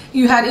Gaza.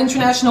 You had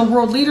international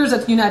world leaders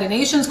at the United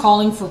Nations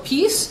calling for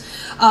peace.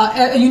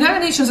 A United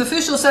Nations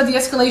official said the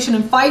escalation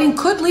in fighting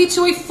could lead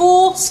to a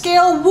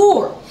full-scale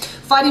war.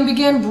 Fighting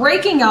began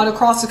breaking out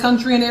across the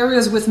country in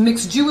areas with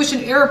mixed Jewish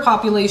and Arab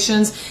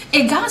populations.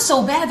 It got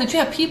so bad that you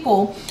have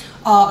people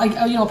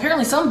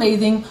apparently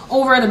sunbathing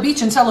over at a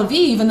beach in Tel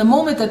Aviv, and the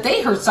moment that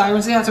they heard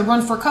sirens, they had to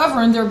run for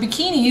cover in their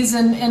bikinis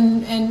and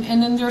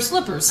in their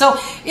slippers. So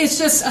it's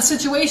just a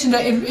situation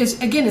that it's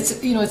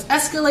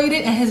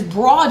escalated and has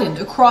broadened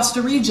across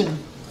the region.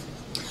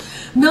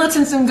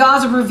 Militants in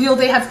Gaza revealed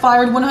they had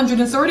fired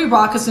 130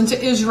 rockets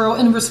into Israel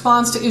in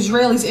response to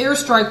Israelis'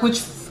 airstrike,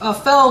 which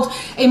felled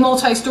a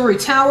multi-story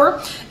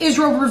tower.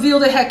 Israel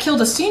revealed it had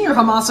killed a senior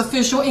Hamas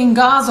official in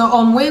Gaza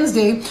on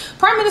Wednesday.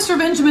 Prime Minister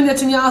Benjamin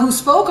Netanyahu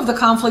spoke of the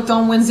conflict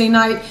on Wednesday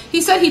night.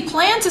 He said he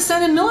planned to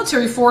send in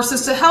military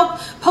forces to help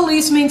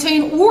police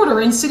maintain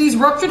order in cities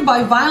ruptured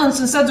by violence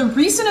and said the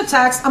recent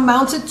attacks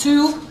amounted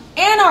to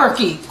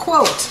anarchy.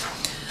 Quote,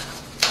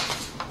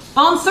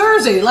 on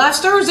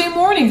last Thursday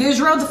morning, the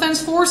Israel Defense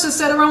Forces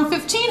said around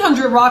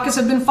 1,500 rockets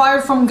have been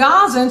fired from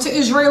Gaza into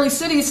Israeli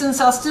cities since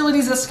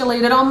hostilities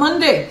escalated on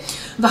Monday.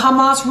 The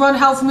Hamas-run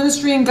health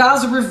ministry in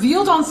Gaza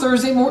revealed on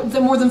Thursday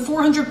that more than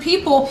 400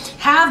 people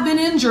have been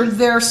injured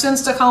there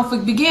since the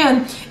conflict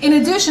began, in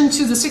addition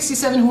to the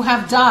 67 who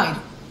have died.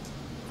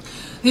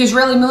 The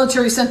Israeli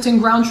military sent in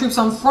ground troops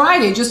on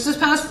Friday, just this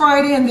past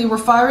Friday, and they were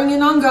firing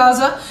in on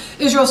Gaza.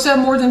 Israel said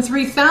more than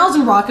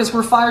 3,000 rockets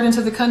were fired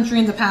into the country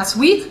in the past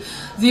week.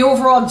 The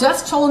overall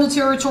death toll in the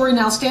territory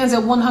now stands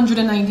at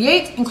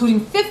 198, including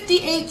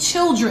 58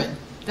 children.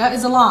 That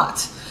is a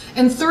lot.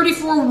 And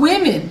 34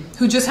 women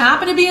who just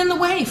happen to be in the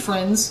way,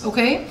 friends,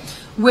 okay?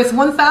 With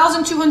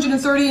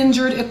 1,230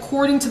 injured,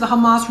 according to the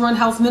Hamas-run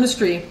health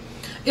ministry.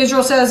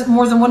 Israel says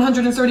more than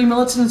 130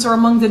 militants are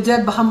among the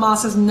dead, but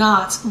Hamas has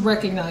not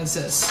recognized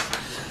this.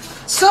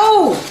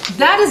 So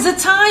that is the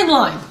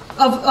timeline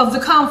of the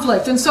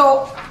conflict. And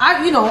so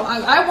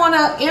I want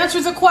to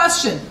answer the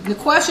question. The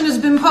question has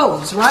been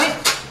posed, right?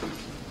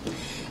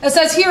 It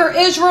says here,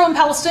 Israel and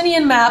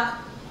Palestinian map.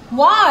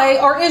 Why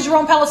are Israel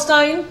and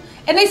Palestine?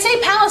 And they say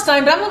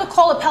Palestine, but I'm going to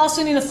call it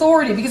Palestinian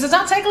Authority because it's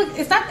not technically,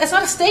 it's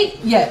not a state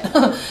yet.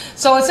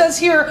 So it says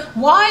here,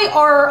 why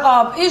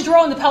are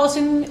Israel and the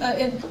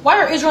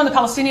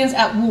Palestinians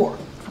at war?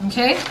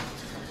 Okay.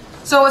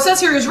 So it says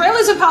here,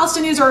 Israelis and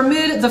Palestinians are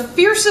amid the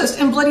fiercest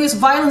and bloodiest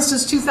violence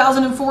since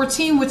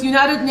 2014, with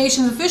United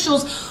Nations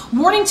officials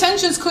warning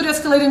tensions could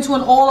escalate into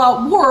an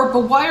all-out war.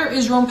 But why are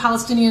Israel and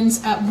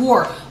Palestinians at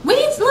war?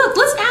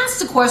 Let's ask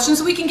the question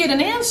so we can get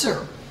an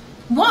answer.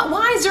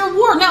 Why is there a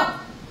war? Now,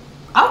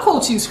 I'll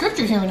quote you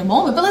scripture here in a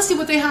moment, but let's see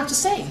what they have to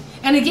say.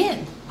 And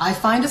again, I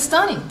find it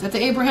stunning that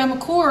the Abraham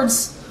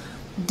Accords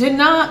did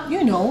not, it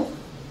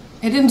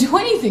didn't do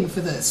anything for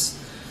this.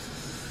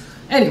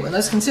 Anyway,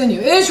 let's continue.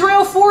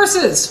 Israel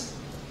forces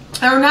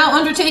are now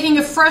undertaking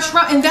a fresh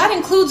round, and that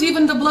includes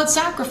even the blood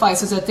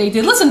sacrifices that they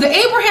did. Listen, the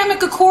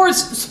Abrahamic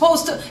Accords was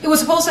supposed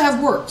to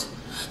have worked.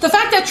 The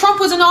fact that Trump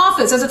was in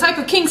office as a type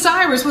of King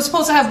Cyrus was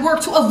supposed to have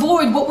worked to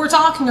avoid what we're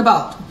talking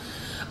about.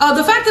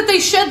 The fact that they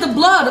shed the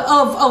blood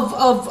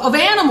of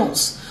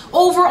animals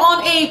over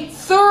on a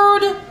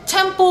third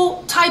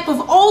temple type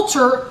of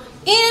altar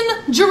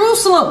in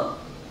Jerusalem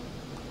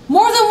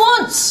more than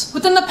once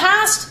within the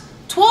past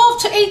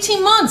 12 to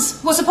 18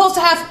 months was supposed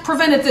to have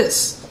prevented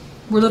this.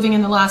 We're living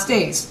in the last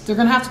days. They're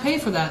going to have to pay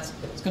for that.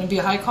 It's going to be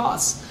a high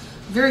cost.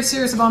 Very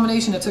serious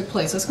abomination that took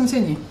place. Let's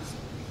continue.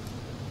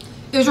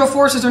 Israel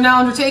forces are now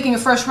undertaking a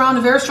fresh round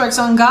of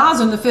airstrikes on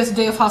Gaza on the 5th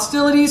day of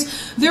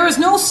hostilities. There is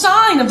no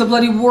sign of the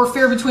bloody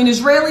warfare between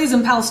Israelis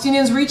and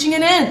Palestinians reaching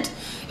an end.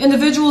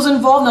 Individuals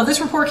involved, now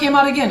this report came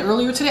out again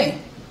earlier today.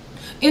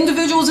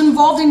 Individuals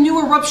involved in new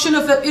eruption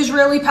of the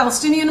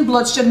Israeli-Palestinian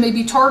bloodshed may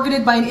be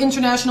targeted by an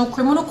International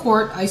Criminal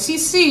Court,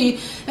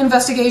 ICC,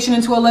 investigation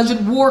into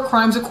alleged war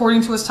crimes,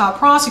 according to its top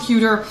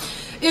prosecutor.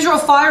 Israel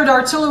fired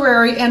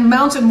artillery and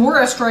mounted more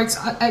airstrikes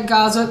at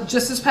Gaza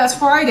just this past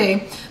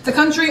Friday. The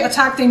country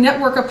attacked a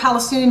network of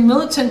Palestinian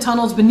militant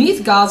tunnels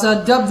beneath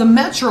Gaza, dubbed the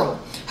Metro,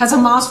 as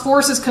Hamas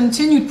forces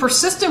continued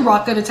persistent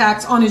rocket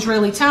attacks on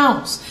Israeli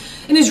towns.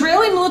 An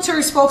Israeli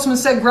military spokesman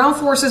said ground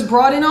forces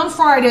brought in on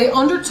Friday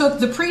undertook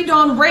the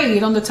pre-dawn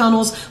raid on the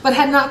tunnels but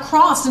had not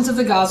crossed into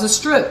the Gaza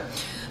Strip.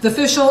 The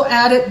official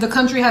added the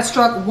country had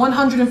struck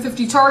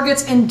 150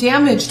 targets and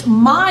damaged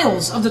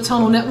miles of the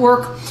tunnel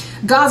network.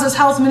 Gaza's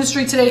health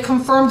ministry today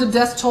confirmed the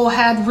death toll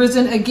had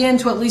risen again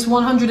to at least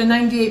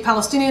 198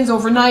 Palestinians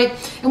overnight.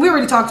 And we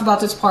already talked about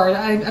this part.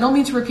 I don't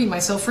mean to repeat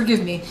myself,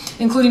 forgive me,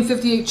 including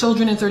 58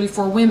 children and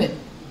 34 women.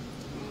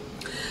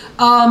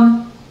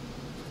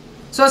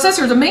 So it says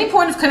here, the main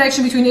point of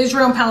connection between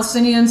Israel and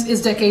Palestinians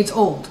is decades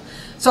old.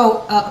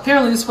 So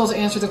apparently this is supposed to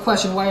answer the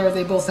question, why are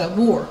they both at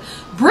war?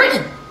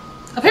 Britain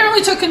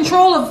apparently took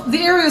control of the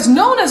areas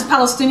known as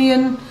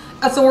Palestinian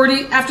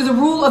Authority after the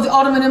rule of the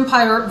Ottoman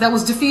Empire that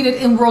was defeated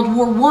in World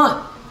War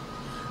I.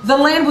 The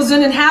land was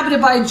then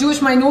inhabited by a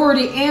Jewish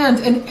minority and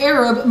an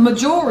Arab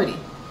majority.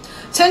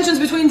 Tensions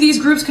between these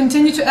groups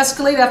continued to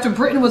escalate after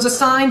Britain was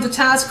assigned the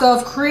task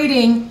of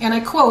creating, and I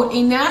quote,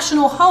 a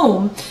national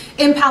home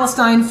in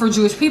Palestine for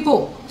Jewish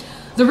people.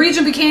 The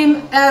region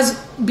become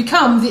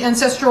the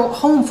ancestral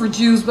home for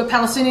Jews, but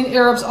Palestinian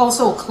Arabs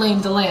also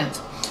claimed the land.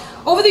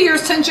 Over the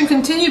years, tension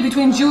continued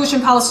between Jewish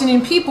and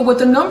Palestinian people, with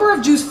the number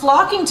of Jews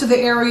flocking to the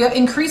area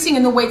increasing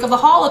in the wake of the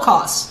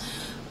Holocaust.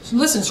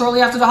 Listen,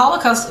 shortly after the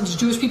Holocaust,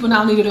 Jewish people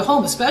now needed a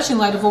home, especially in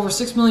light of over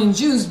 6 million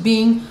Jews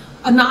being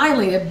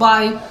annihilated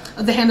by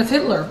the hand of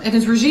Hitler and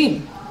his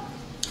regime.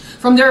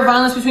 From there,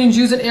 violence between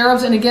Jews and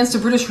Arabs and against the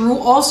British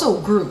rule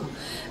also grew.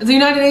 The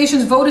United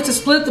Nations voted to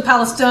split the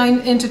Palestine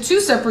into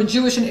two separate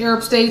Jewish and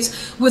Arab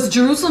states, with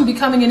Jerusalem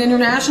becoming an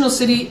international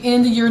city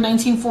in the year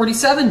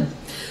 1947.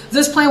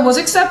 This plan was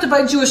accepted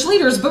by Jewish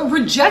leaders but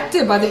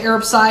rejected by the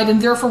Arab side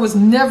and therefore was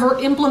never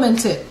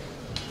implemented.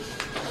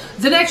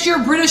 The next year,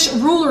 British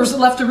rulers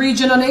left the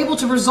region unable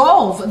to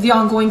resolve the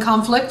ongoing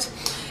conflict.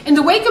 In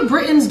the wake of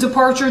Britain's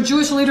departure,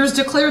 Jewish leaders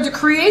declared the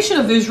creation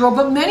of Israel,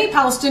 but many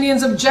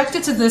Palestinians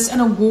objected to this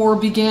and a war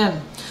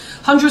began.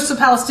 Hundreds of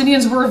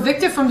Palestinians were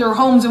evicted from their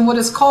homes in what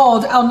is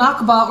called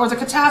Al-Nakba, or the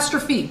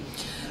catastrophe.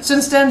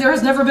 Since then, there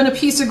has never been a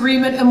peace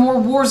agreement and more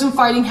wars and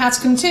fighting has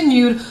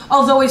continued,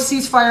 although a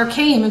ceasefire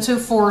came into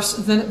force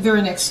the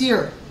very next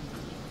year.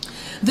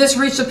 This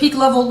reached a peak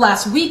level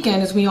last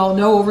weekend, as we all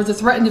know, over the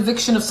threatened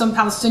eviction of some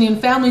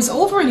Palestinian families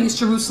over in East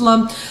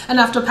Jerusalem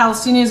and after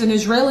Palestinians and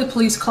Israeli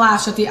police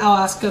clashed at the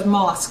Al-Aqsa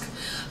Mosque.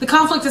 The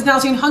conflict has now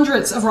seen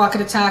hundreds of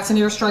rocket attacks and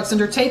airstrikes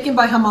undertaken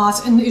by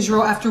Hamas and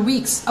Israel after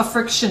weeks of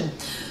friction.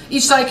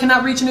 Each side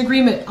cannot reach an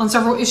agreement on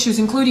several issues,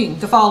 including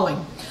the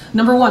following.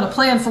 Number one, a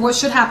plan for what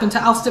should happen to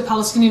ousted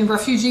Palestinian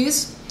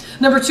refugees.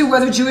 Number two,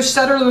 whether Jewish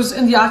settlers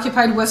in the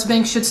occupied West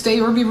Bank should stay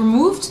or be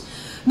removed.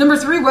 Number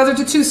three, whether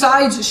the two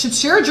sides should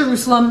share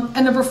Jerusalem.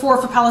 And number four,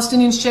 if a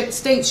Palestinian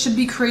state should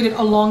be created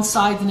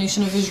alongside the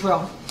nation of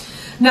Israel.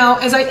 Now,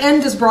 as I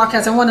end this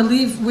broadcast, I want to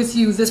leave with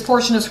you this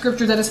portion of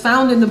scripture that is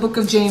found in the book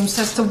of James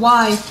as to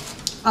why,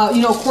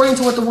 according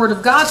to what the word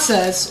of God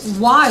says,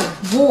 why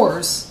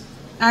wars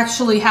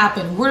actually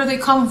happen. Where do they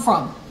come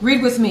from?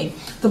 Read with me.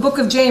 The book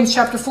of James,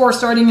 chapter 4,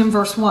 starting in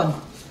verse 1.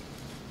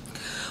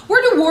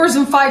 Where do wars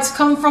and fights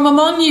come from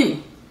among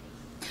you?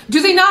 Do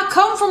they not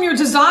come from your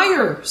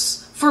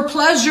desires for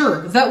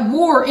pleasure that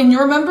war in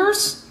your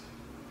members?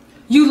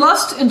 You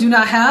lust and do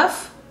not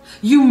have.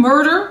 You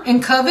murder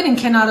and covet and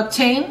cannot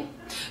obtain.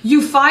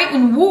 You fight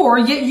and war,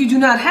 yet you do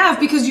not have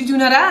because you do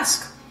not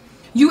ask.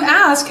 You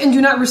ask and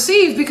do not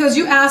receive because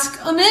you ask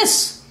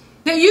amiss,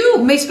 that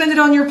you may spend it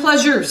on your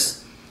pleasures.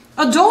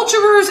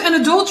 Adulterers and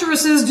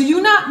adulteresses, do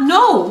you not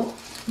know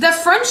that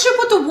friendship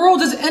with the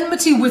world is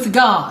enmity with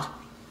God?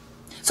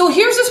 So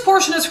here's this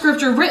portion of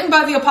scripture written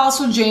by the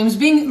Apostle James,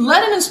 being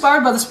led and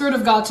inspired by the Spirit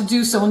of God to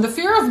do so in the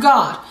fear of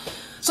God,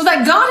 so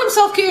that God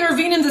himself can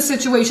intervene in this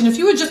situation. If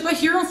you would just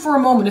hear him for a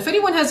moment. If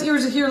anyone has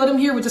ears to hear, let him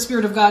hear what the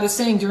Spirit of God is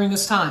saying during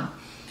this time.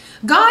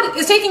 God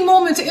is taking a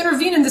moment to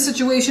intervene in this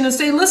situation and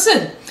say,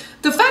 listen,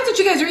 the fact that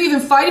you guys are even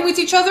fighting with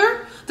each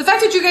other, the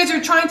fact that you guys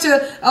are trying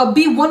to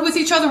be one with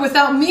each other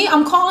without me,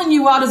 I'm calling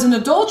you out as an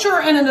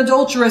adulterer and an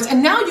adulteress,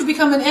 and now you've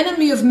become an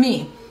enemy of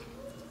me.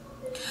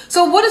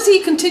 So what does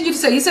he continue to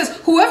say? He says,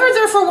 whoever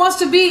therefore wants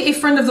to be a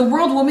friend of the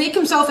world will make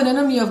himself an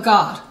enemy of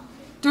God.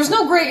 There's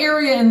no gray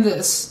area in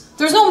this.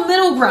 There's no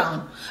middle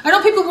ground. I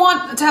know people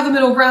want to have a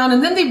middle ground,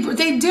 and then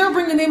they dare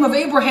bring the name of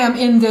Abraham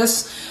in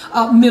this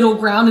middle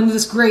ground, in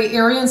this gray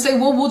area, and say,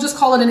 well, we'll just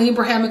call it an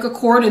Abrahamic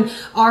accord, and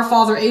our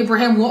father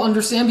Abraham will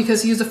understand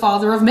because he is the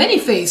father of many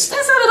faiths.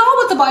 That's not at all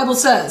what the Bible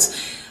says.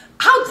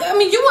 I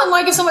mean, you wouldn't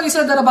like if somebody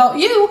said that about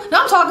you.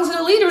 Now I'm talking to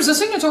the leaders, the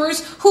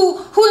signatories who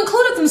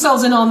included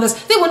themselves in on this.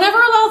 They will never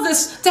allow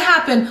this to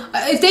happen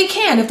if they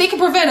can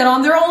prevent it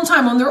on their own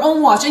time, on their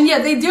own watch. And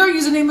yet they dare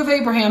use the name of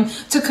Abraham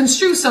to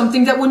construe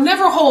something that would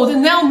never hold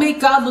and now make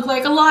God look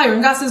like a liar.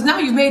 And God says, now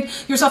you've made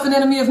yourself an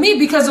enemy of me,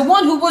 because the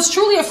one who was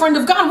truly a friend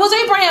of God was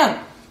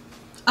Abraham.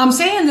 I'm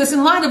saying this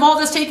in light of all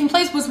that's taking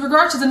place with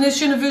regard to the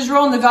nation of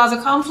Israel and the Gaza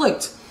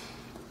conflict.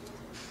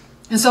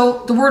 And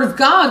so the word of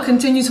God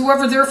continues,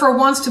 whoever therefore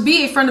wants to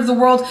be a friend of the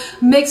world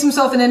makes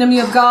himself an enemy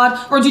of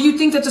God. Or do you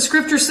think that the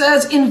scripture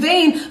says, in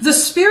vain, the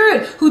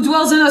Spirit who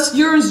dwells in us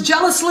yearns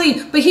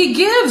jealously, but he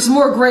gives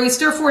more grace.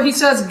 Therefore, he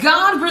says,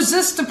 God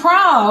resists the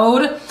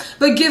proud,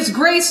 but gives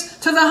grace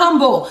to the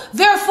humble.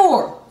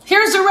 Therefore,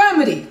 here's the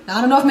remedy. I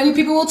don't know if many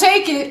people will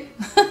take it.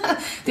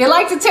 They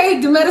like to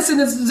take the medicine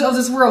of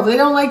this world, but they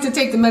don't like to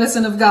take the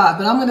medicine of God.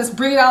 But I'm going to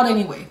bring it out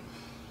anyway.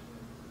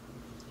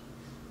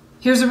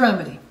 Here's the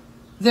remedy.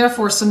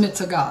 Therefore, submit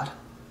to God.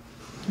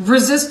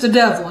 Resist the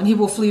devil, and he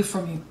will flee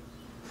from you.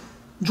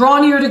 Draw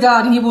near to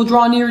God, and he will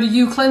draw near to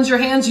you. Cleanse your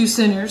hands, you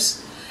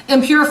sinners,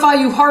 and purify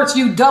you hearts,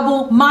 you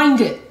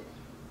double-minded.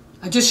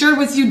 I just shared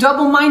with you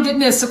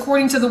double-mindedness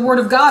according to the word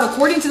of God,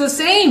 according to the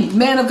same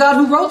man of God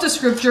who wrote the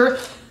scripture,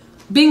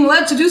 being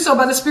led to do so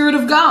by the Spirit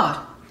of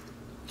God.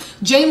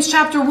 James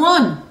chapter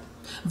 1.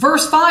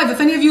 Verse 5, if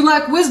any of you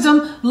lack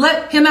wisdom,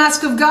 let him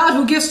ask of God,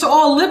 who gives to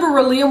all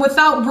liberally and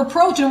without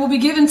reproach, and will be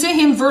given to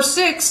him. Verse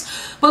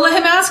 6, but let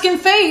him ask in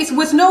faith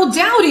with no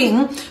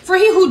doubting, for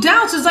he who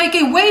doubts is like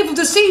a wave of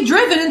the sea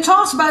driven and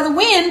tossed by the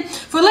wind.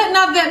 For let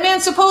not that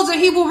man suppose that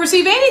he will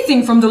receive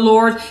anything from the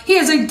Lord. He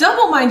is a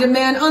double-minded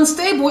man,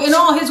 unstable in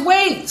all his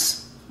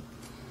ways.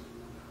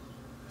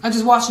 I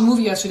just watched a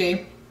movie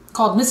yesterday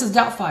called Mrs.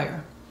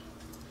 Doubtfire.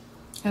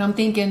 And I'm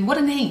thinking, what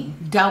a name,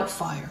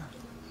 Doubtfire.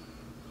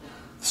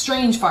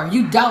 Strange fire.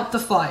 You doubt the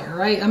fire,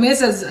 right? I mean, it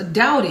says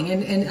doubting.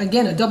 And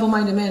again, a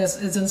double-minded man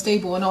is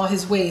unstable in all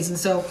his ways. And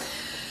so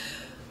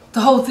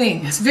the whole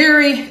thing is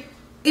very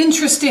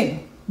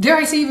interesting. Dare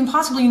I say even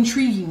possibly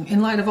intriguing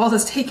in light of all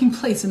that's taking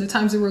place in the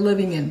times that we're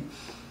living in.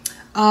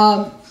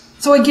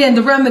 So again,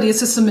 the remedy is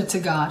to submit to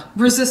God.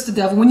 Resist the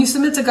devil. When you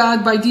submit to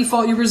God, by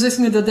default, you're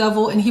resisting the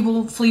devil and he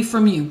will flee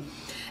from you.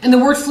 And the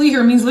word flee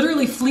here means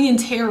literally flee in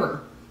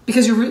terror,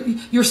 because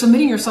you're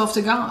submitting yourself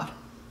to God.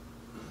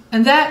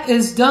 And that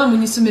is done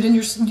when you submit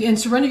and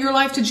surrender your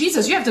life to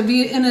Jesus. You have to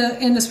be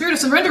in the spirit of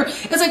surrender.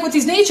 It's like what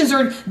these nations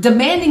are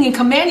demanding and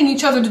commanding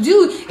each other to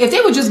do. If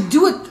they would just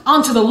do it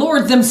unto the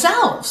Lord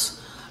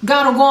themselves,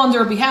 God will go on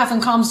their behalf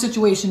and calm the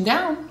situation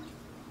down.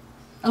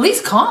 At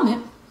least calm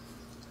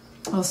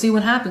it. We'll see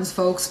what happens,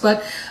 folks.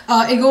 But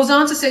it goes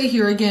on to say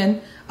here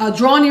again,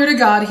 draw near to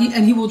God,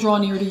 and he will draw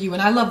near to you.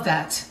 And I love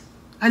that.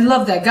 I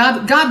love that.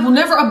 God will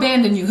never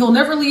abandon you. He'll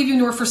never leave you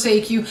nor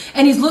forsake you.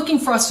 And he's looking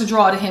for us to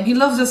draw to him. He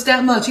loves us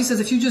that much. He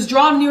says, if you just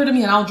draw near to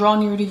me, and I'll draw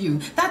near to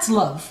you. That's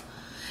love.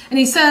 And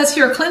he says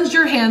here, cleanse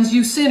your hands,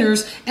 you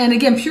sinners. And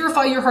again,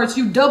 purify your hearts,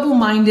 you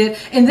double-minded.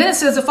 And then it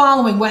says the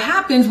following. What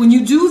happens when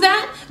you do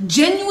that,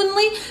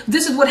 genuinely,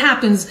 this is what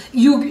happens.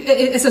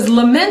 It says,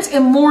 lament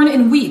and mourn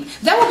and weep.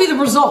 That will be the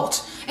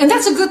result. And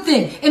that's a good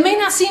thing. It may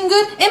not seem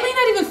good. It may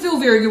not even feel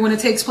very good when it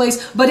takes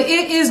place, but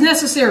it is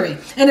necessary.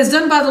 And it's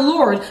done by the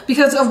Lord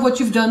because of what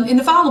you've done in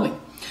the following.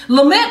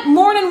 Lament,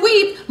 mourn, and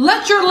weep.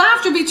 Let your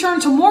laughter be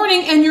turned to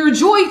mourning and your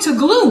joy to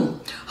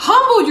gloom.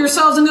 Humble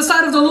yourselves in the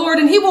sight of the Lord,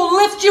 and he will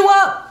lift you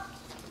up.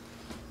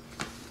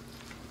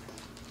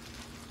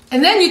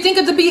 And then you think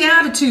of the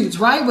Beatitudes,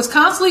 right? Was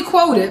constantly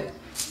quoted,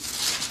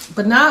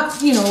 but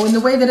not, in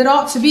the way that it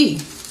ought to be.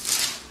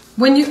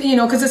 When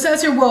because it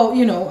says here, well,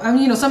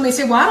 some may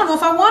say, well, I don't know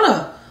if I want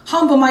to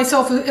humble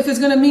myself if it's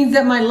going to mean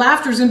that my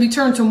laughter is going to be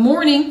turned to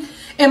mourning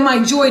and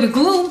my joy to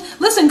gloom.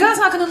 Listen, God's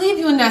not going to leave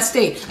you in that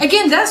state.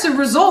 Again, that's a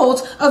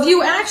result of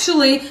you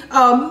actually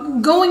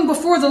going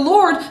before the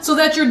Lord so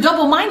that your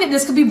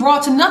double-mindedness can be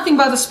brought to nothing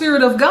by the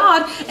Spirit of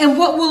God. And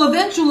what will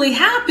eventually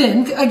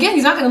happen, again,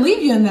 he's not going to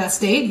leave you in that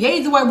state.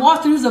 Yea, though I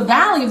walk through the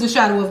valley of the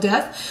shadow of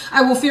death,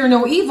 I will fear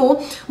no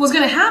evil. What's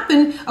going to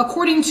happen,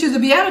 according to the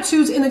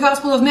Beatitudes in the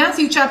Gospel of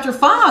Matthew chapter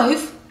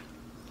 5,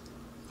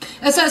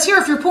 it says here,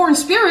 if you're poor in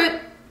spirit,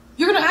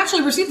 you're going to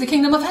actually receive the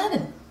kingdom of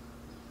heaven.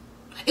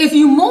 If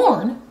you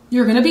mourn,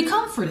 you're going to be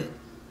comforted.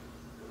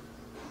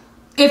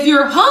 If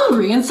you're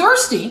hungry and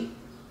thirsty,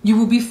 you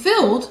will be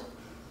filled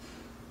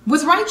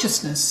with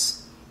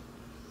righteousness.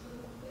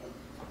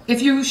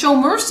 If you show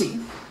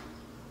mercy,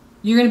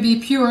 you're going to be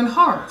pure in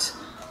heart.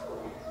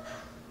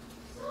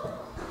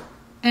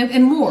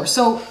 And more.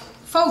 So,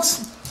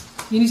 folks,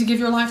 you need to give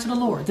your life to the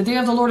Lord. The day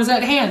of the Lord is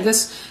at hand.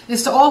 This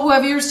is to all who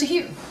have ears to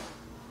hear.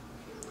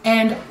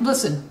 And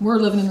listen, we're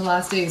living in the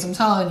last days. I'm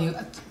telling you,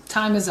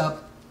 time is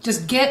up.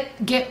 Just get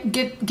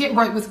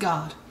right with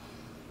God.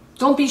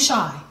 Don't be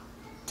shy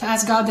to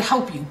ask God to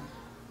help you.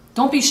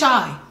 Don't be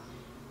shy.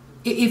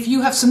 If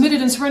you have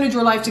submitted and surrendered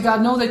your life to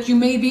God, know that you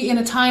may be in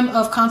a time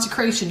of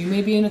consecration. You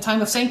may be in a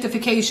time of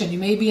sanctification. You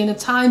may be in a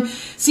time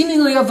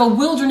seemingly of a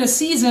wilderness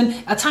season,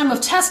 a time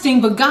of testing,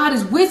 but God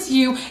is with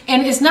you,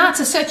 and it's not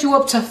to set you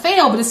up to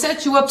fail, but to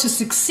set you up to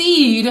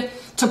succeed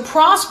to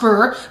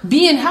prosper,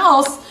 be in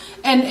health.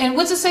 And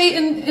what's it say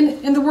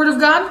in the Word of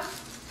God?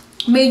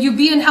 May you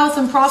be in health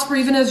and prosper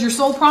even as your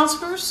soul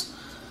prospers.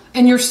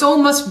 And your soul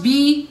must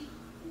be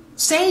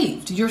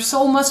saved. Your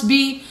soul must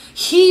be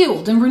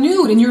healed and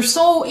renewed. And your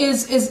soul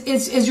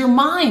is your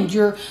mind,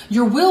 your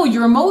will,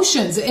 your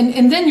emotions.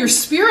 And then your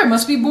spirit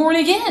must be born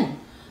again.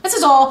 This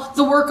is all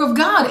the work of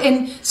God.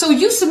 And so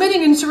you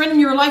submitting and surrendering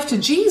your life to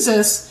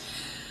Jesus,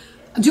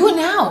 do it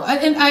now.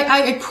 And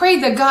I pray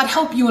that God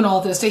help you in all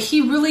this, that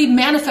he really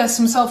manifests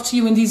himself to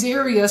you in these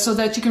areas so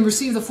that you can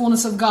receive the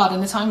fullness of God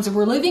in the times that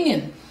we're living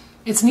in.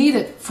 It's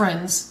needed,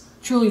 friends.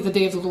 Truly, the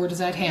day of the Lord is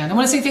at hand. I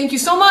want to say thank you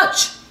so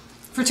much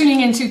for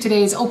tuning into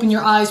today's Open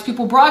Your Eyes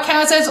People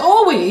broadcast. As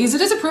always, it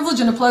is a privilege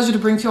and a pleasure to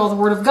bring to you all the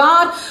Word of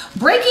God,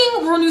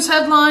 breaking world news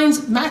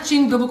headlines,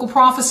 matching biblical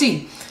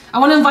prophecy. I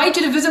want to invite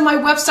you to visit my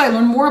website,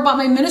 learn more about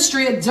my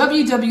ministry at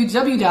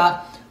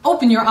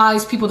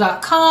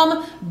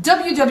www.openyoureyespeople.com,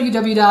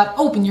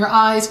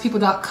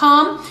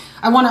 www.openyoureyespeople.com.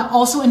 I want to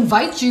also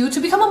invite you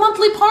to become a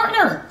monthly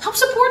partner. Help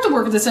support the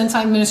work of this End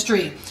Time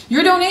Ministry.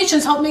 Your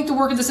donations help make the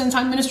work of this End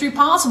Time Ministry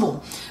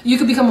possible. You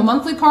could become a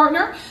monthly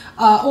partner,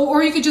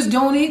 or you could just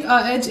donate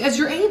as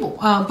you're able.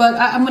 But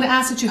I'm going to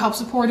ask that you help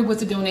support it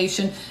with a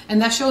donation, and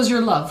that shows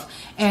your love.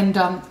 And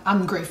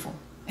I'm grateful.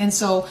 And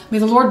so may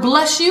the Lord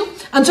bless you.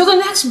 Until the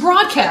next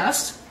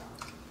broadcast,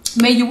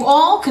 may you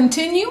all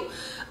continue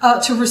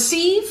to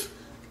receive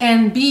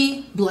and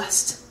be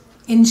blessed.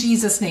 In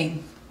Jesus'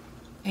 name,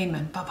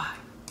 amen. Bye-bye.